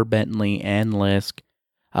game for Bentley and Lisk.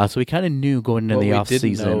 So we kind of knew going into the offseason. What we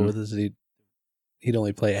didn't know is he'd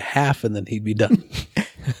only play a half and then he'd be done.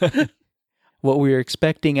 What we were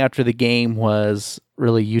expecting after the game was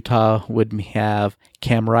really Utah would have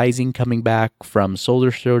Cam Rising coming back from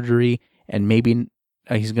shoulder surgery, and maybe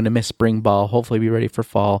he's going to miss spring ball, hopefully be ready for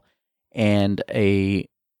fall, and a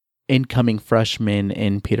incoming freshman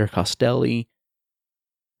in Peter Costelli.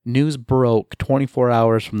 News broke 24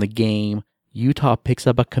 hours from the game. Utah picks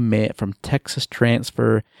up a commit from Texas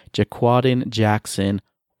transfer Jaquadin Jackson,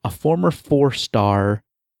 a former 4-star.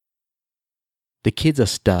 The kid's a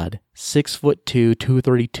stud, 6'2",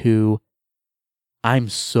 232. I'm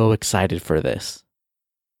so excited for this.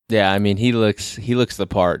 Yeah, I mean, he looks the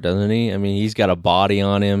part, doesn't he? I mean, he's got a body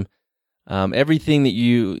on him. Everything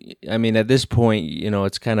that at this point,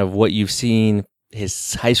 it's kind of what you've seen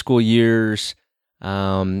his high school years,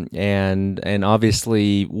 and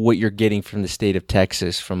obviously what you're getting from the state of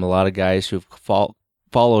Texas from a lot of guys who've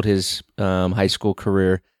followed his high school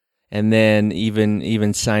career. And then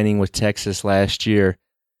even signing with Texas last year,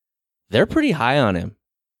 they're pretty high on him.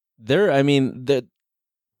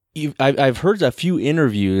 I've heard a few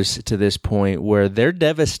interviews to this point where they're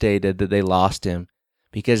devastated that they lost him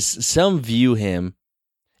because some view him.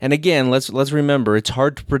 And again, let's remember, it's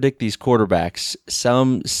hard to predict these quarterbacks.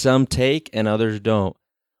 Some take and others don't.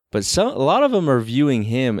 But a lot of them are viewing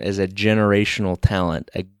him as a generational talent,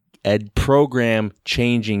 a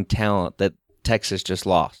program-changing talent that Texas just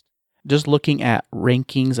lost. Just looking at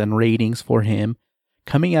rankings and ratings for him,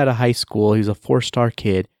 coming out of high school, he's a 4-star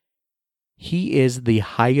kid. He is the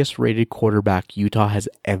highest rated quarterback Utah has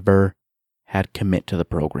ever had commit to the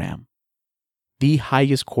program. The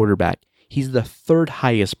highest quarterback. He's the 3rd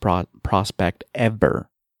highest prospect ever.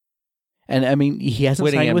 And I mean, he hasn't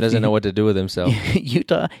Whittingham signed with doesn't know what to do with himself.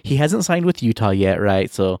 Utah. He hasn't signed with Utah yet, right?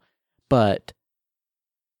 So, but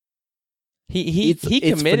He It's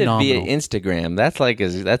committed via phenomenal. Instagram.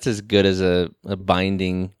 That's as good as a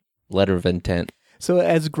binding letter of intent. So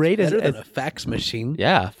as great as Better than a fax machine.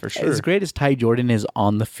 Yeah, for sure. as great as Ty Jordan is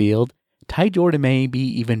on the field, Ty Jordan may be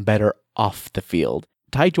even better off the field.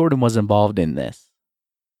 Ty Jordan was involved in this.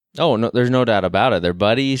 Oh no, there's no doubt about it. They're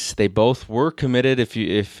buddies. They both were committed. If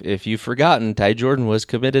you've forgotten, Ty Jordan was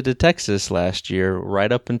committed to Texas last year,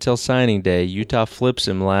 right up until signing day. Utah flips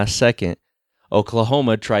him last second.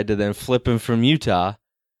 Oklahoma tried to then flip him from Utah,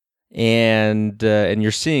 and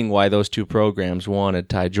you're seeing why those two programs wanted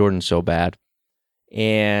Ty Jordan so bad.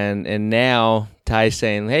 And now Ty's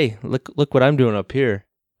saying, "Hey, look what I'm doing up here.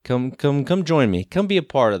 Come join me. Come be a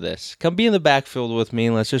part of this. Come be in the backfield with me,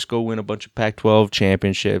 and let's just go win a bunch of Pac-12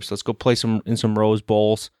 championships. Let's go play in some Rose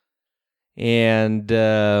Bowls." And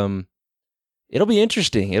it'll be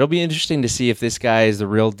interesting. It'll be interesting to see if this guy is the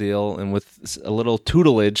real deal, and with a little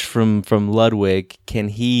tutelage from Ludwig, can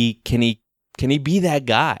he be that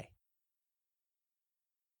guy?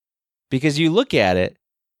 Because you look at it,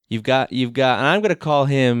 you've got, and I'm going to call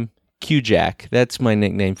him Q-Jack. That's my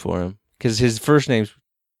nickname for him, because his first name's,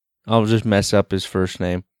 I'll just mess up his first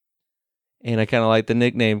name. And I kind of like the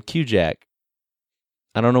nickname Q-Jack.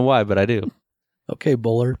 I don't know why, but I do. Okay,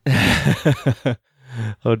 Buller.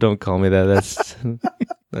 Oh, don't call me that.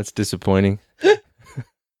 That's disappointing.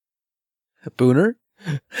 Booner?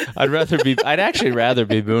 I'd actually rather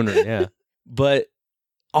be Booner, yeah. But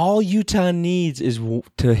all Utah needs is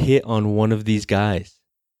to hit on one of these guys.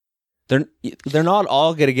 They're not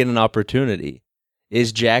all going to get an opportunity.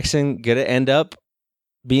 Is Jackson going to end up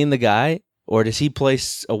being the guy, or does he play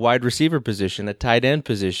a wide receiver position, a tight end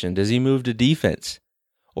position? Does he move to defense,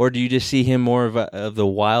 or do you just see him more of the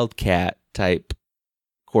wildcat type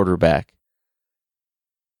quarterback?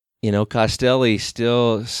 You know, Costelli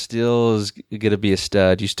still is going to be a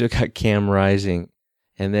stud. You still got Cam Rising,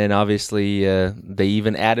 and then obviously they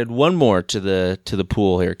even added one more to the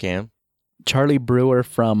pool here, Cam. Charlie Brewer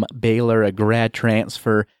from Baylor, a grad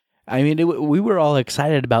transfer. I mean, we were all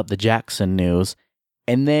excited about the Jackson news.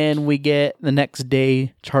 And then we get the next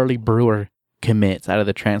day, Charlie Brewer commits out of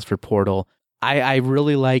the transfer portal. I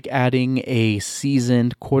really like adding a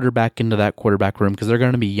seasoned quarterback into that quarterback room because they're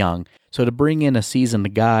going to be young. So to bring in a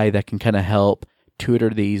seasoned guy that can kind of help tutor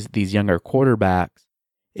these younger quarterbacks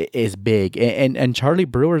is big. And Charlie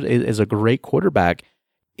Brewer is a great quarterback.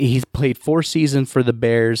 He's played 4 seasons for the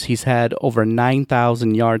Bears. He's had over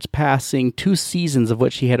 9,000 yards passing, 2 seasons of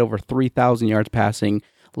which he had over 3,000 yards passing.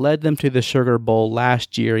 Led them to the Sugar Bowl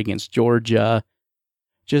last year against Georgia.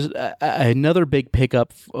 Just another big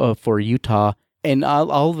pickup for Utah. And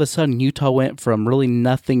all of a sudden, Utah went from really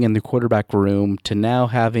nothing in the quarterback room to now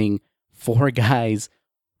having 4 guys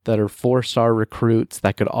that are 4-star recruits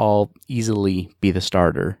that could all easily be the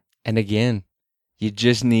starter. And again, you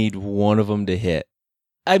just need one of them to hit.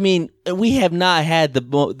 I mean, we have not had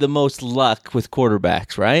the most luck with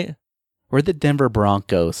quarterbacks, right? We're the Denver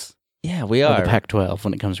Broncos. Yeah, we Of are. the Pac-12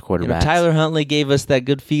 when it comes to quarterbacks. You know, Tyler Huntley gave us that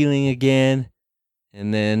good feeling again,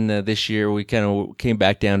 and then this year we kind of came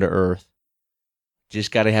back down to earth.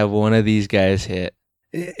 Just got to have one of these guys hit.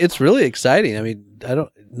 It's really exciting. I mean,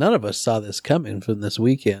 none of us saw this coming from this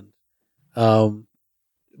weekend.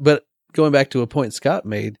 But going back to a point Scott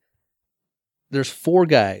made, there's 4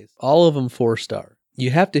 guys, all of them 4-star. You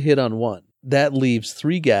have to hit on one. That leaves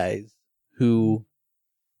 3 guys who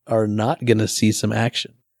are not going to see some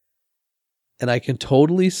action. And I can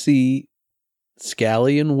totally see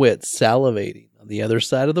Scally and Witt salivating on the other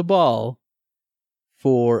side of the ball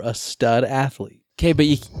for a stud athlete. Okay, but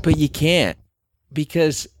you can't,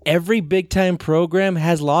 because every big-time program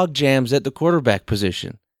has log jams at the quarterback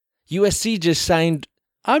position. USC just signed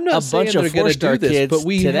I'm not a saying bunch they're of going to do four-star this, kids but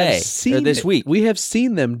we today, have seen or this week. We have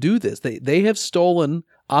seen them do this. They have stolen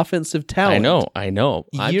offensive talent. I know.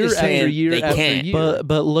 I'm Year just saying after year they after can't. year.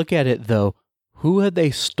 But look at it, though. Who had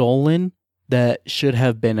they stolen that should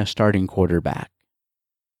have been a starting quarterback?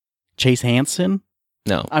 Chase Hansen?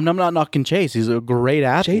 No. I'm not knocking Chase. He's a great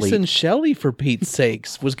athlete. Jason Shelley, for Pete's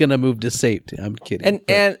sakes, was going to move to safety. I'm kidding.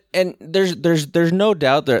 And there's no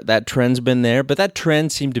doubt that trend's been there, but that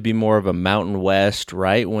trend seemed to be more of a Mountain West,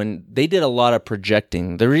 right? When they did a lot of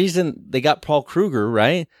projecting. The reason they got Paul Kruger,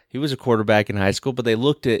 right? He was a quarterback in high school, but they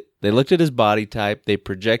looked at his body type, they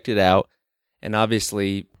projected out, and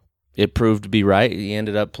obviously it proved to be right. He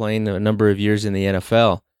ended up playing a number of years in the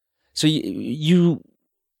NFL. So you're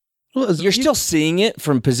still seeing it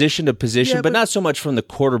from position to position, Yeah, but but not so much from the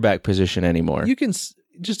quarterback position anymore. You can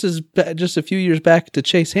just a few years back to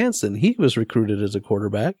Chase Hansen, he was recruited as a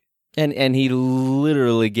quarterback, and he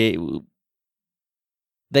literally gave.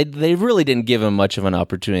 They really didn't give him much of an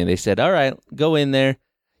opportunity. They said, "All right, go in there.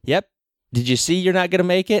 Yep, Did you see you're not going to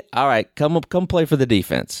make it? All right, come play for the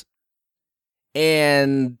defense.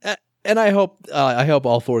 And I hope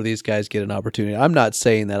all 4 of these guys get an opportunity. I'm not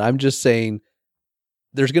saying that. I'm just saying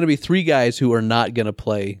there's going to be 3 guys who are not going to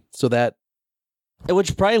play, so that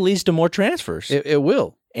which probably leads to more transfers. It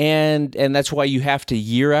will. And that's why you have to,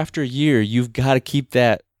 year after year, you've got to keep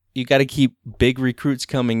that. You got to keep big recruits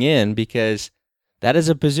coming in, because that is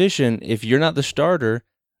a position. If you're not the starter,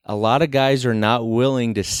 a lot of guys are not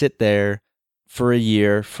willing to sit there for a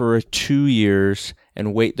year, for 2 years,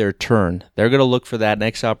 and wait their turn. They're going to look for that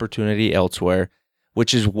next opportunity elsewhere,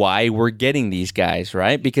 which is why we're getting these guys,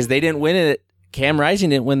 right? Because they didn't win it. Cam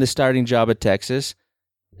Rising didn't win the starting job at Texas.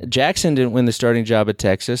 Jackson didn't win the starting job at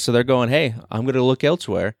Texas, so they're going, hey, I'm going to look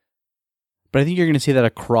elsewhere. But I think you're going to see that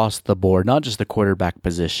across the board, not just the quarterback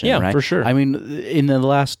position. Yeah, right? for sure. I mean, in the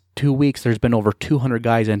last 2 weeks, there's been over 200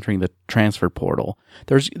 guys entering the transfer portal.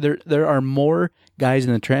 There are more guys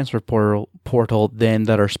in the transfer portal than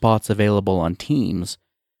that are spots available on teams.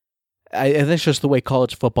 And that's just the way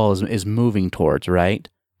college football is moving towards, right?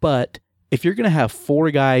 But if you're going to have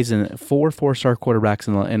 4 guys and 4 4-star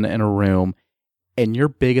quarterbacks in a room, and your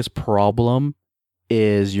biggest problem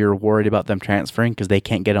is you're worried about them transferring because they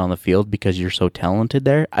can't get on the field because you're so talented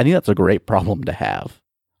there, I think that's a great problem to have,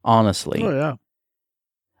 honestly. Oh, yeah.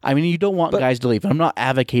 I mean, you don't want guys to leave. I'm not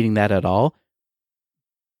advocating that at all.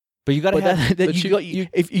 But you got to have.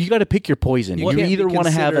 You got to pick your poison. You either want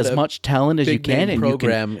to have as much talent as you can, and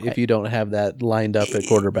program if you don't have that lined up at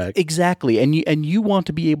quarterback. Exactly, and you want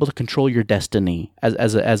to be able to control your destiny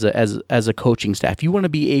as a coaching staff. You want to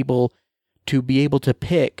be able to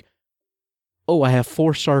pick. Oh, I have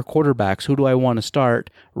 4-star quarterbacks. Who do I want to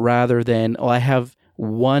start? Rather than, I have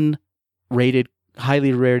one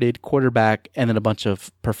highly rated quarterback and then a bunch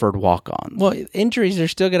of preferred walk-ons. Well, injuries are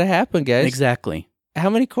still going to happen, guys. Exactly. How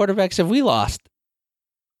many quarterbacks have we lost?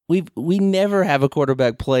 We never have a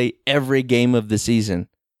quarterback play every game of the season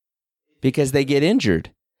because they get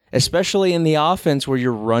injured, especially in the offense where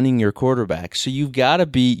you're running your quarterback. So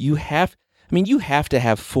you have to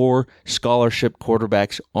have 4 scholarship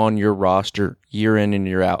quarterbacks on your roster year in and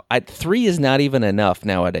year out. 3 is not even enough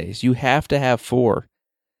nowadays. You have to have 4.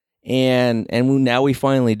 And now we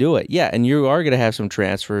finally do it. Yeah, and you are going to have some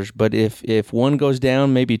transfers, but if one goes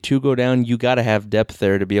down, maybe 2 go down, you got to have depth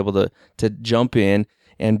there to be able to jump in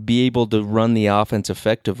and be able to run the offense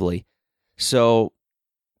effectively. So,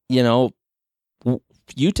 Utah,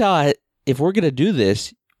 if we're going to do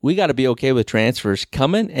this, we got to be okay with transfers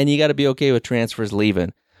coming, and you got to be okay with transfers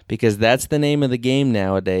leaving, because that's the name of the game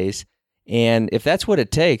nowadays. And if that's what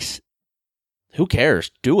it takes, who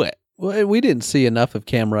cares? Do it. Well, we didn't see enough of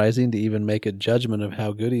Cam Rising to even make a judgment of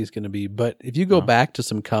how good he's going to be. But if you go back to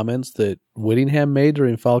some comments that Whittingham made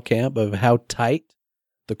during fall camp of how tight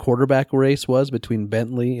the quarterback race was between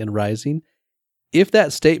Bentley and Rising, if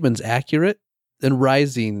that statement's accurate, then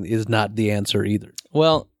Rising is not the answer either.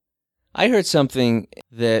 Well, I heard something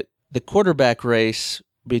that the quarterback race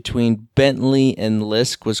between Bentley and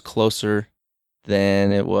Lisk was closer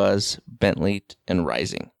than it was Bentley and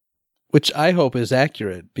Rising. Which I hope is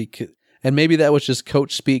accurate, and maybe that was just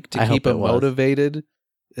coach speak to keep him motivated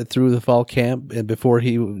through the fall camp. And before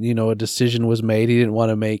a decision was made, he didn't want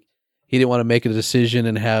to make a decision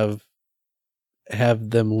and have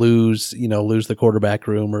them lose the quarterback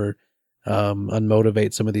room or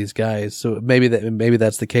unmotivate some of these guys. So maybe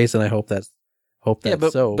that's the case, and I hope that's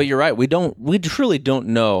so. But you're right. We truly don't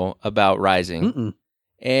know about Rising. Mm-mm.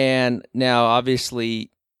 And now, obviously,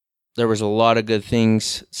 there was a lot of good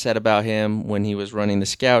things said about him when he was running the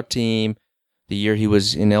scout team, the year he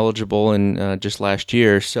was ineligible, and just last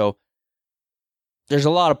year. So there's a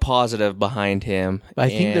lot of positive behind him. I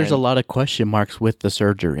think there's a lot of question marks with the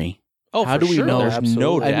surgery. Oh, how do we know? There's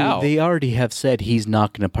no doubt. They already have said he's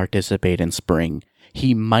not going to participate in spring.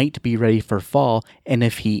 He might be ready for fall, and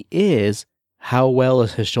if he is, how well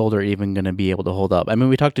is his shoulder even going to be able to hold up? I mean,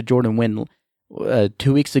 we talked to Jordan Wynn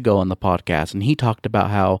 2 weeks ago on the podcast, and he talked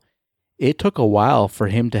about how it took a while for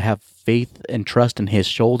him to have faith and trust in his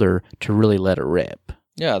shoulder to really let it rip.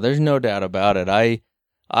 Yeah, there's no doubt about it. I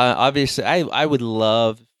would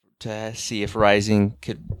love to see if Rising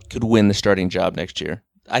could win the starting job next year.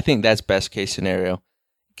 I think that's best case scenario.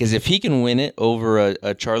 Because if he can win it over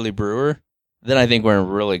a Charlie Brewer, then I think we're in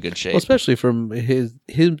really good shape. Well, especially from his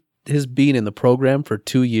being in the program for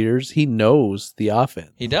 2 years, he knows the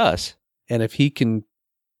offense. He does. And if he can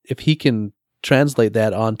translate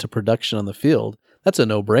that onto production on the field, that's a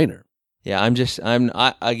no-brainer. Yeah,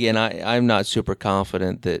 I'm not super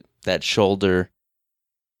confident that shoulder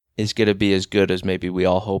is going to be as good as maybe we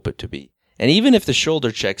all hope it to be. And even if the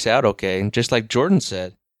shoulder checks out okay, and just like Jordan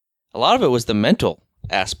said, a lot of it was the mental.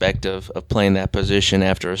 aspect of playing that position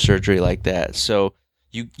after a surgery like that. So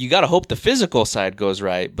you got to hope the physical side goes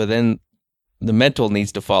right, but then the mental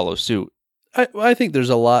needs to follow suit. I think there's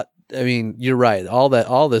a lot. I mean, you're right.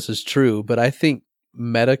 All this is true, but I think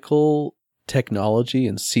medical technology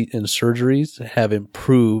and surgeries have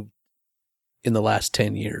improved in the last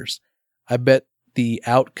 10 years. I bet the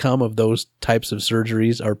outcome of those types of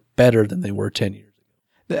surgeries are better than they were 10 years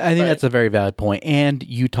ago. I think that's a very valid point. And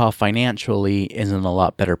Utah financially is in a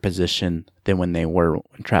lot better position than when they were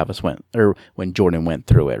when Travis went, or when Jordan went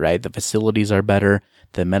through it, right? The facilities are better.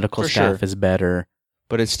 The medical staff is better.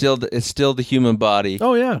 But it's still the human body.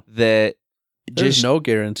 Oh, yeah. That There's no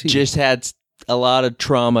guarantee. Just had a lot of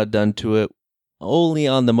trauma done to it, only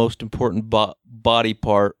on the most important body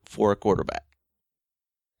part for a quarterback.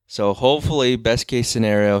 So hopefully, best case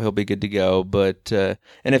scenario, he'll be good to go. But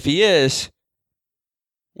and if he is,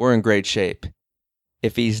 we're in great shape.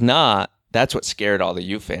 If he's not, that's what scared all the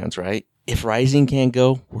U fans, right? If Rising can't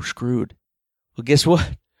go, we're screwed. Well, guess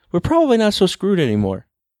what? We're probably not so screwed anymore.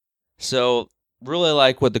 So really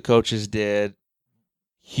like what the coaches did.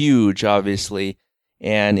 Huge, obviously.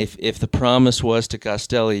 And if the promise was to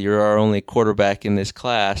Costelli, you're our only quarterback in this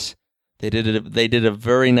class, they did a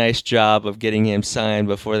very nice job of getting him signed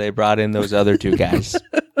before they brought in those other two guys.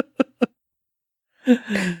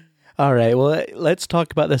 All right, well, let's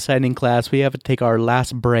talk about the signing class. We have to take our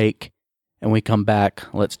last break, and we come back.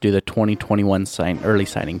 Let's do the 2021 early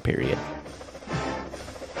signing period.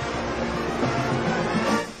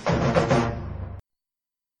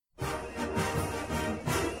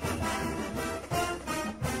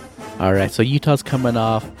 All right, so Utah's coming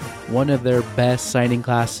off one of their best signing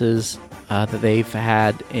classes that they've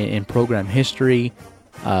had in program history,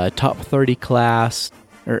 top 30 class,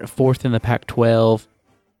 or fourth in the Pac-12,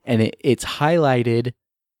 and it's highlighted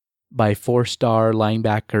by 4-star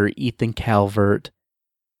linebacker Ethan Calvert.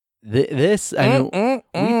 We just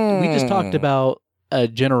talked about a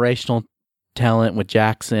generational talent with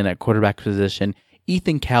Jackson at quarterback position.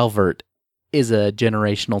 Ethan Calvert is a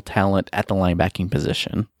generational talent at the linebacking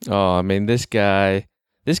position. Oh, I mean, this guy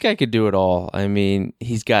could do it all. I mean,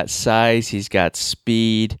 he's got size, he's got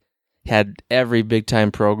speed, had every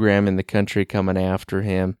big-time program in the country coming after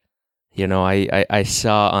him. You know, I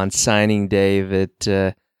saw on signing day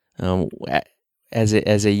that as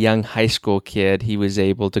a young high school kid, he was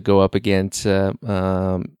able to go up against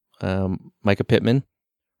Micah Pittman,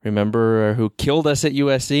 remember, who killed us at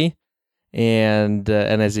USC? And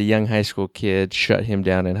as a young high school kid, shut him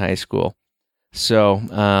down in high school. So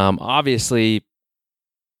obviously,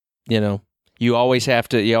 you know, you always have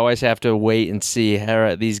to wait and see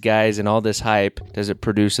how these guys and all this hype, does it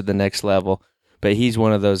produce at the next level. But he's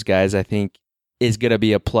one of those guys I think is going to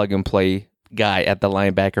be a plug and play guy at the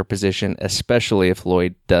linebacker position, especially if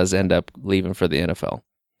Lloyd does end up leaving for the NFL.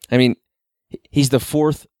 I mean, he's the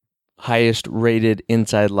fourth highest rated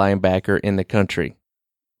inside linebacker in the country.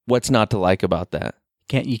 What's not to like about that?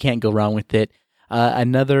 You can't go wrong with it.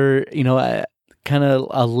 Another, kind of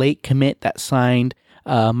a late commit that signed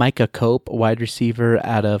Micah Cope, a wide receiver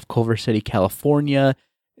out of Culver City, California.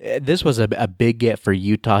 This was a big get for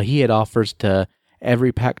Utah. He had offers to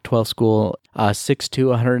every Pac-12 school, 6'2",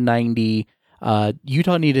 190.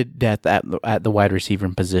 Utah needed depth at the wide receiver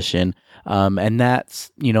position. And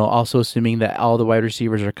that's, also assuming that all the wide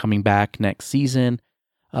receivers are coming back next season.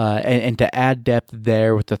 And to add depth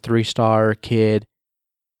there with the 3-star kid,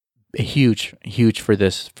 huge for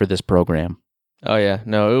this program. Oh yeah,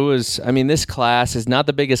 no, it was. I mean, this class is not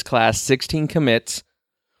the biggest class, 16 commits,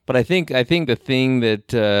 but I think the thing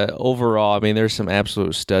that overall, I mean, there's some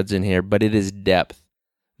absolute studs in here, but it is depth.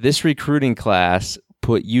 This recruiting class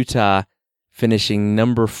put Utah finishing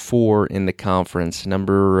number 4 in the conference,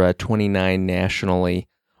 number 29 nationally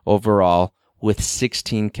overall, with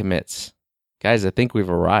 16 commits. Guys, I think we've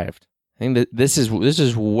arrived. I think that this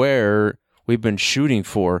is where we've been shooting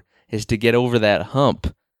for, is to get over that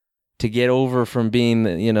hump, to get over from being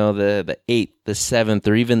the 8th, the 7th,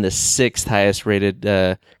 or even the 6th highest rated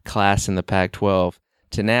class in the Pac-12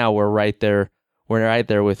 to now we're right there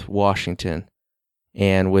with Washington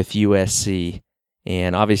and with USC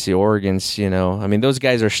and obviously Oregon's. I mean, those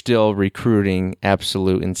guys are still recruiting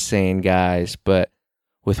absolute insane guys, but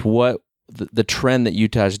with what the trend that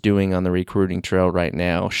Utah's doing on the recruiting trail right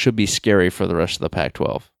now should be scary for the rest of the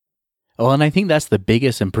Pac-12. Well, and I think that's the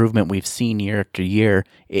biggest improvement we've seen year after year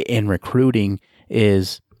in recruiting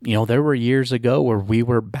is, there were years ago where we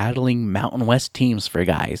were battling Mountain West teams for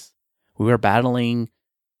guys. We were battling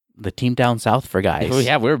the team down south for guys. Oh,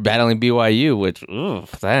 yeah, we were battling BYU, which,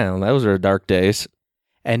 damn, those are dark days.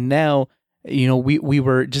 And now, we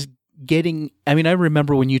were just getting, I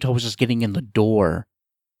remember when Utah was just getting in the door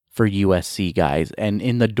for USC guys and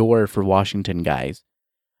in the door for Washington guys.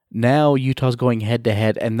 Now Utah's going head to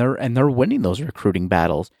head, and they're winning those recruiting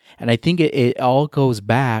battles. And I think it all goes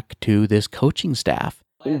back to this coaching staff.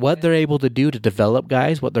 What they're able to do to develop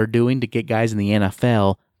guys, what they're doing to get guys in the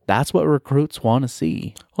NFL, that's what recruits want to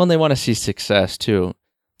see. Well, and they want to see success too.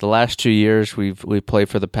 The last 2 years we played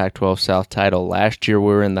for the Pac-12 South title. Last year we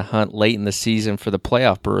were in the hunt late in the season for the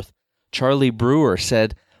playoff berth. Charlie Brewer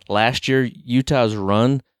said last year Utah's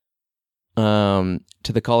run to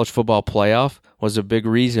the college football playoff was a big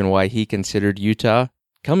reason why he considered Utah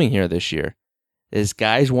coming here this year. Is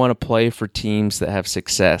guys want to play for teams that have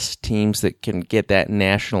success, teams that can get that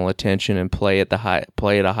national attention and play at a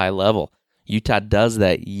high level. Utah does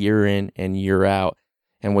that year in and year out.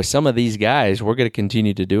 And with some of these guys, we're going to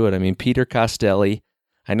continue to do it. I mean, Peter Costelli,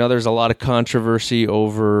 I know there's a lot of controversy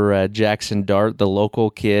over Jackson Dart, the local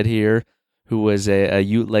kid here, who was a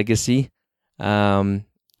Ute legacy,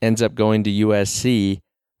 ends up going to USC.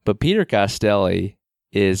 But Peter Costelli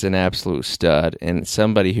is an absolute stud and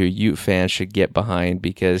somebody who Ute fans should get behind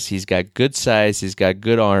because he's got good size, he's got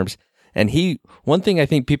good arms. And one thing I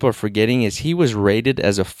think people are forgetting is he was rated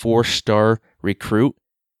as a 4-star recruit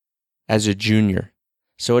as a junior.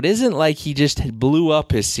 So it isn't like he just blew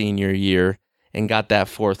up his senior year and got that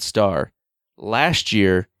 4th star. Last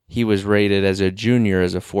year, he was rated as a junior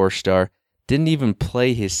as a 4-star, didn't even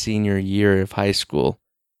play his senior year of high school.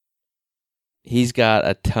 He's got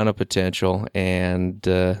a ton of potential, and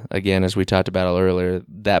again, as we talked about earlier,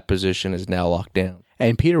 that position is now locked down.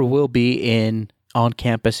 And Peter will be on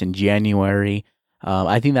campus in January.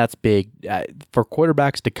 I think that's big for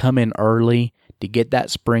quarterbacks to come in early to get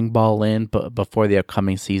that spring ball in, but before the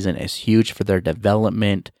upcoming season is huge for their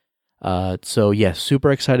development. So yes,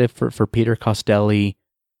 super excited for Peter Costelli.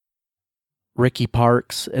 Ricky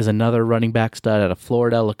Parks is another running back stud out of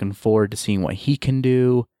Florida. Looking forward to seeing what he can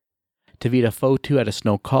do. Tavita Fotu out of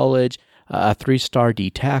Snow College, a 3-star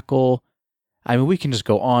D tackle. I mean, we can just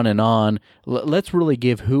go on and on. Let's really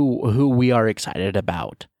give who we are excited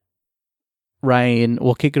about. Ryan,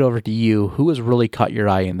 we'll kick it over to you. Who has really caught your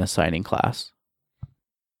eye in the signing class?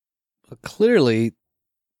 Clearly,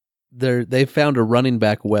 they found a running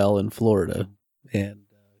back well in Florida, and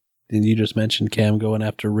you just mentioned Cam going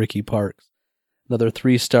after Ricky Parks, another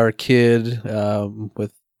 3-star kid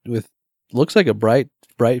with looks like a bright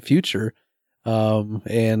future,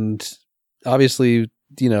 and obviously,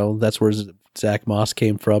 that's where Zach Moss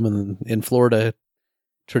came from, and in Florida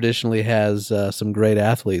traditionally has some great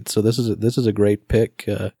athletes. So this is a great pick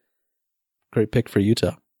for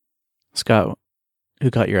Utah. Scott,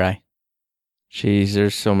 who caught your eye? Jeez,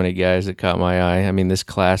 there's so many guys that caught my eye. I mean, this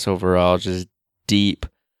class overall is just deep.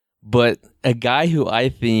 But a guy who I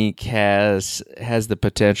think has the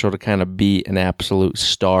potential to kind of be an absolute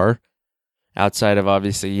star, outside of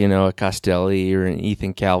obviously, a Costelli or an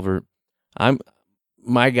Ethan Calvert,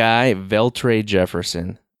 my guy, Veltre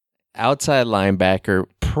Jefferson, outside linebacker,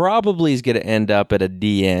 probably is going to end up at a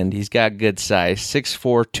D end. He's got good size,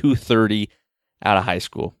 6'4", 230 out of high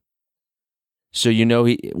school. So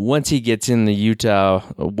once he gets in the Utah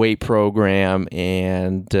weight program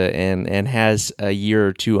and has a year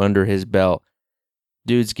or two under his belt,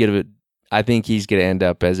 I think he's going to end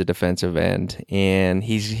up as a defensive end, and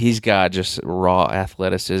he's got just raw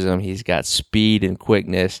athleticism. He's got speed and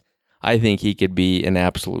quickness. I think he could be an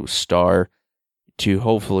absolute star to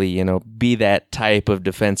hopefully be that type of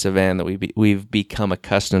defensive end that we've become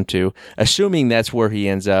accustomed to. Assuming that's where he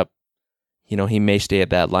ends up. He may stay at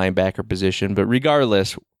that linebacker position, but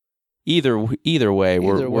regardless, either way,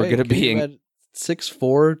 we're going to be in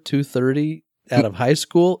 6'4", 230 out of high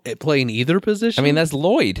school playing either position. I mean, that's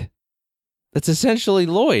Lloyd. That's essentially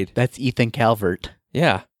Lloyd. That's Ethan Calvert.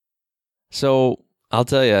 Yeah. So I'll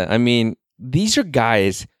tell you, I mean, these are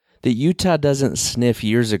guys that Utah doesn't sniff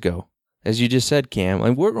years ago, as you just said, Cam.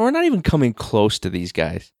 And we're not even coming close to these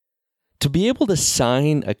guys. To be able to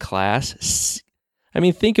sign a class. I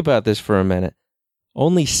mean, think about this for a minute.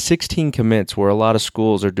 Only 16 commits where a lot of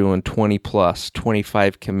schools are doing 20 plus,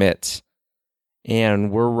 25 commits. And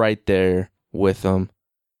we're right there with them.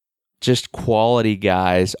 Just quality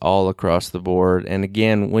guys all across the board. And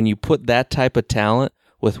again, when you put that type of talent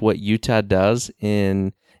with what Utah does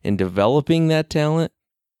in developing that talent,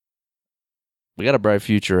 we got a bright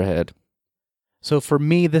future ahead. So for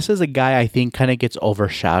me, this is a guy I think kind of gets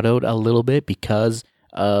overshadowed a little bit because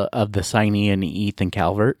of the signee in Ethan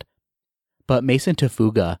Calvert. But Mason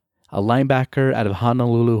Tafuga, a linebacker out of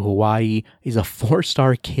Honolulu, Hawaii, he's a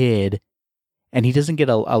 4-star kid, and he doesn't get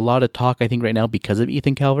a lot of talk, I think, right now because of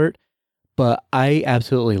Ethan Calvert. But I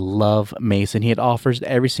absolutely love Mason. He had offers at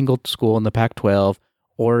every single school in the Pac-12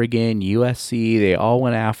 Oregon, USC. They all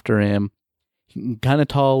went after him. Kind of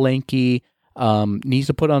tall, lanky, needs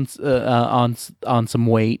to put on some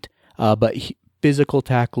weight, but physical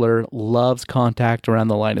tackler, loves contact around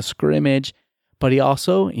the line of scrimmage. But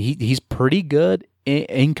he's pretty good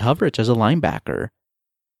in coverage as a linebacker.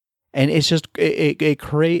 And it's just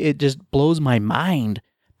it just blows my mind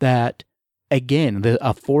that, again,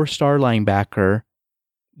 a 4-star linebacker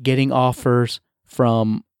getting offers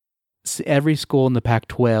from every school in the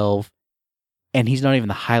Pac-12, and he's not even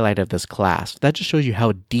the highlight of this class. That just shows you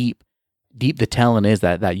how deep the talent is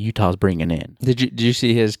that Utah's bringing in. Did you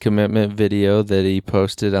see his commitment video that he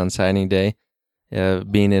posted on signing day?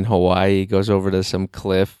 Being in Hawaii, he goes over to some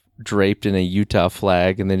cliff draped in a Utah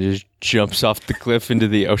flag and then just jumps off the cliff into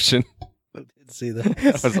the ocean. I did see that.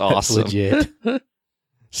 That was awesome. Legit.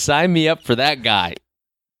 Sign me up for that guy.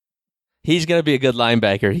 He's going to be a good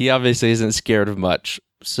linebacker. He obviously isn't scared of much.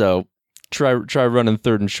 So try running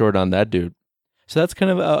third and short on that dude. So that's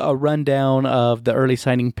kind of a rundown of the early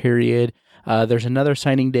signing period. There's another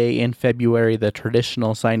signing day in February, the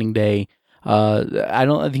traditional signing day.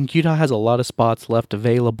 I think Utah has a lot of spots left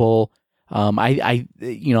available. I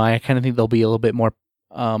kind of think they'll be a little bit more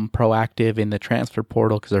proactive in the transfer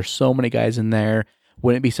portal because there's so many guys in there.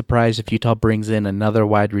 Wouldn't be surprised if Utah brings in another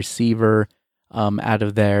wide receiver out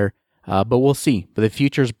of there. But we'll see. But the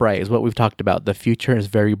future is bright, is what we've talked about. The future is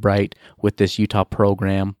very bright with this Utah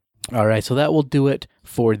program. All right, so that will do it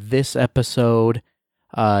for this episode.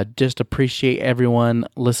 Just appreciate everyone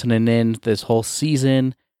listening in this whole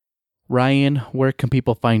season. Ryan, where can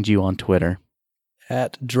people find you on Twitter?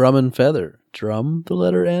 At Drum and Feather. Drum, the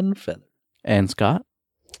letter N, Feather. And Scott?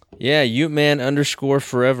 Yeah,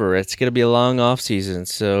 UteMan_forever. It's going to be a long off season,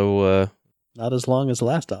 so... Not as long as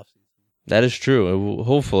last off season. That is true.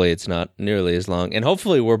 Hopefully it's not nearly as long. And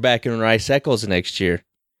hopefully we're back in Rice Eccles next year.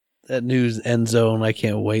 That news end zone, I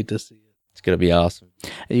can't wait to see it. It's going to be awesome.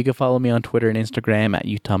 You can follow me on Twitter and Instagram at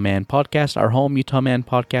Utah Man Podcast, our home,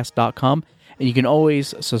 UtahManPodcast.com. And you can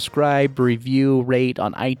always subscribe, review, rate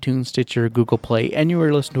on iTunes, Stitcher, Google Play, anywhere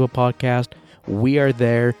you listen to a podcast. We are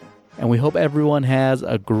there. And we hope everyone has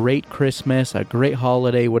a great Christmas, a great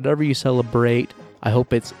holiday, whatever you celebrate. I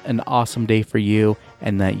hope it's an awesome day for you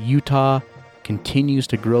and that Utah continues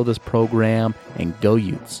to grow this program, and go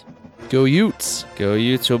Utes. Go Utes. Go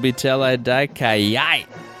Utes will be till I die. Kayai.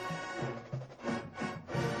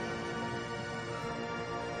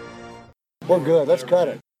 We're good. Let's cut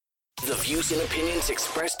it. The views and opinions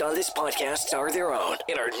expressed on this podcast are their own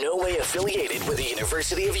and are no way affiliated with the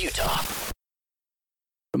University of Utah.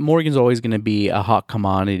 Morgan's always going to be a hot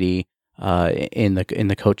commodity in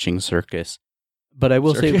the coaching circus. But I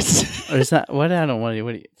will say, or is that what I don't want to?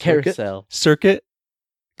 What do you, carousel Circuit?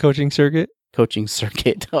 Coaching circuit? Coaching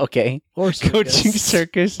circuit. Okay, Or Coaching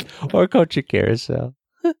circus or coaching carousel.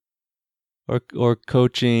 Or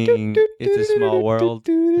coaching It's a Small World.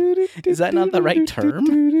 Is that not the right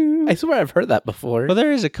term? I swear I've heard that before. Well,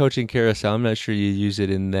 there is a coaching carousel. I'm not sure you use it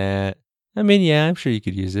in that. I mean, yeah, I'm sure you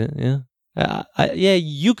could use it. Yeah. Yeah,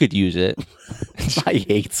 you could use it. I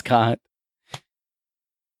hate Scott.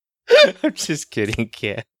 I'm just kidding,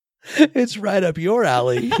 kid. It's right up your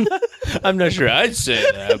alley. I'm not sure I'd say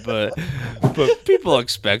that, but people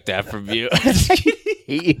expect that from you. I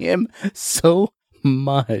hate him so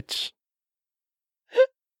much.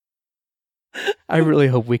 I really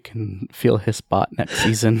hope we can fill his spot next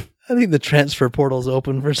season. I think the transfer portal's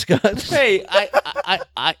open for Scott. Hey,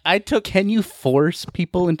 I took. Can you force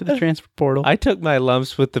people into the transfer portal? I took my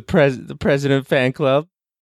lumps with the president fan club.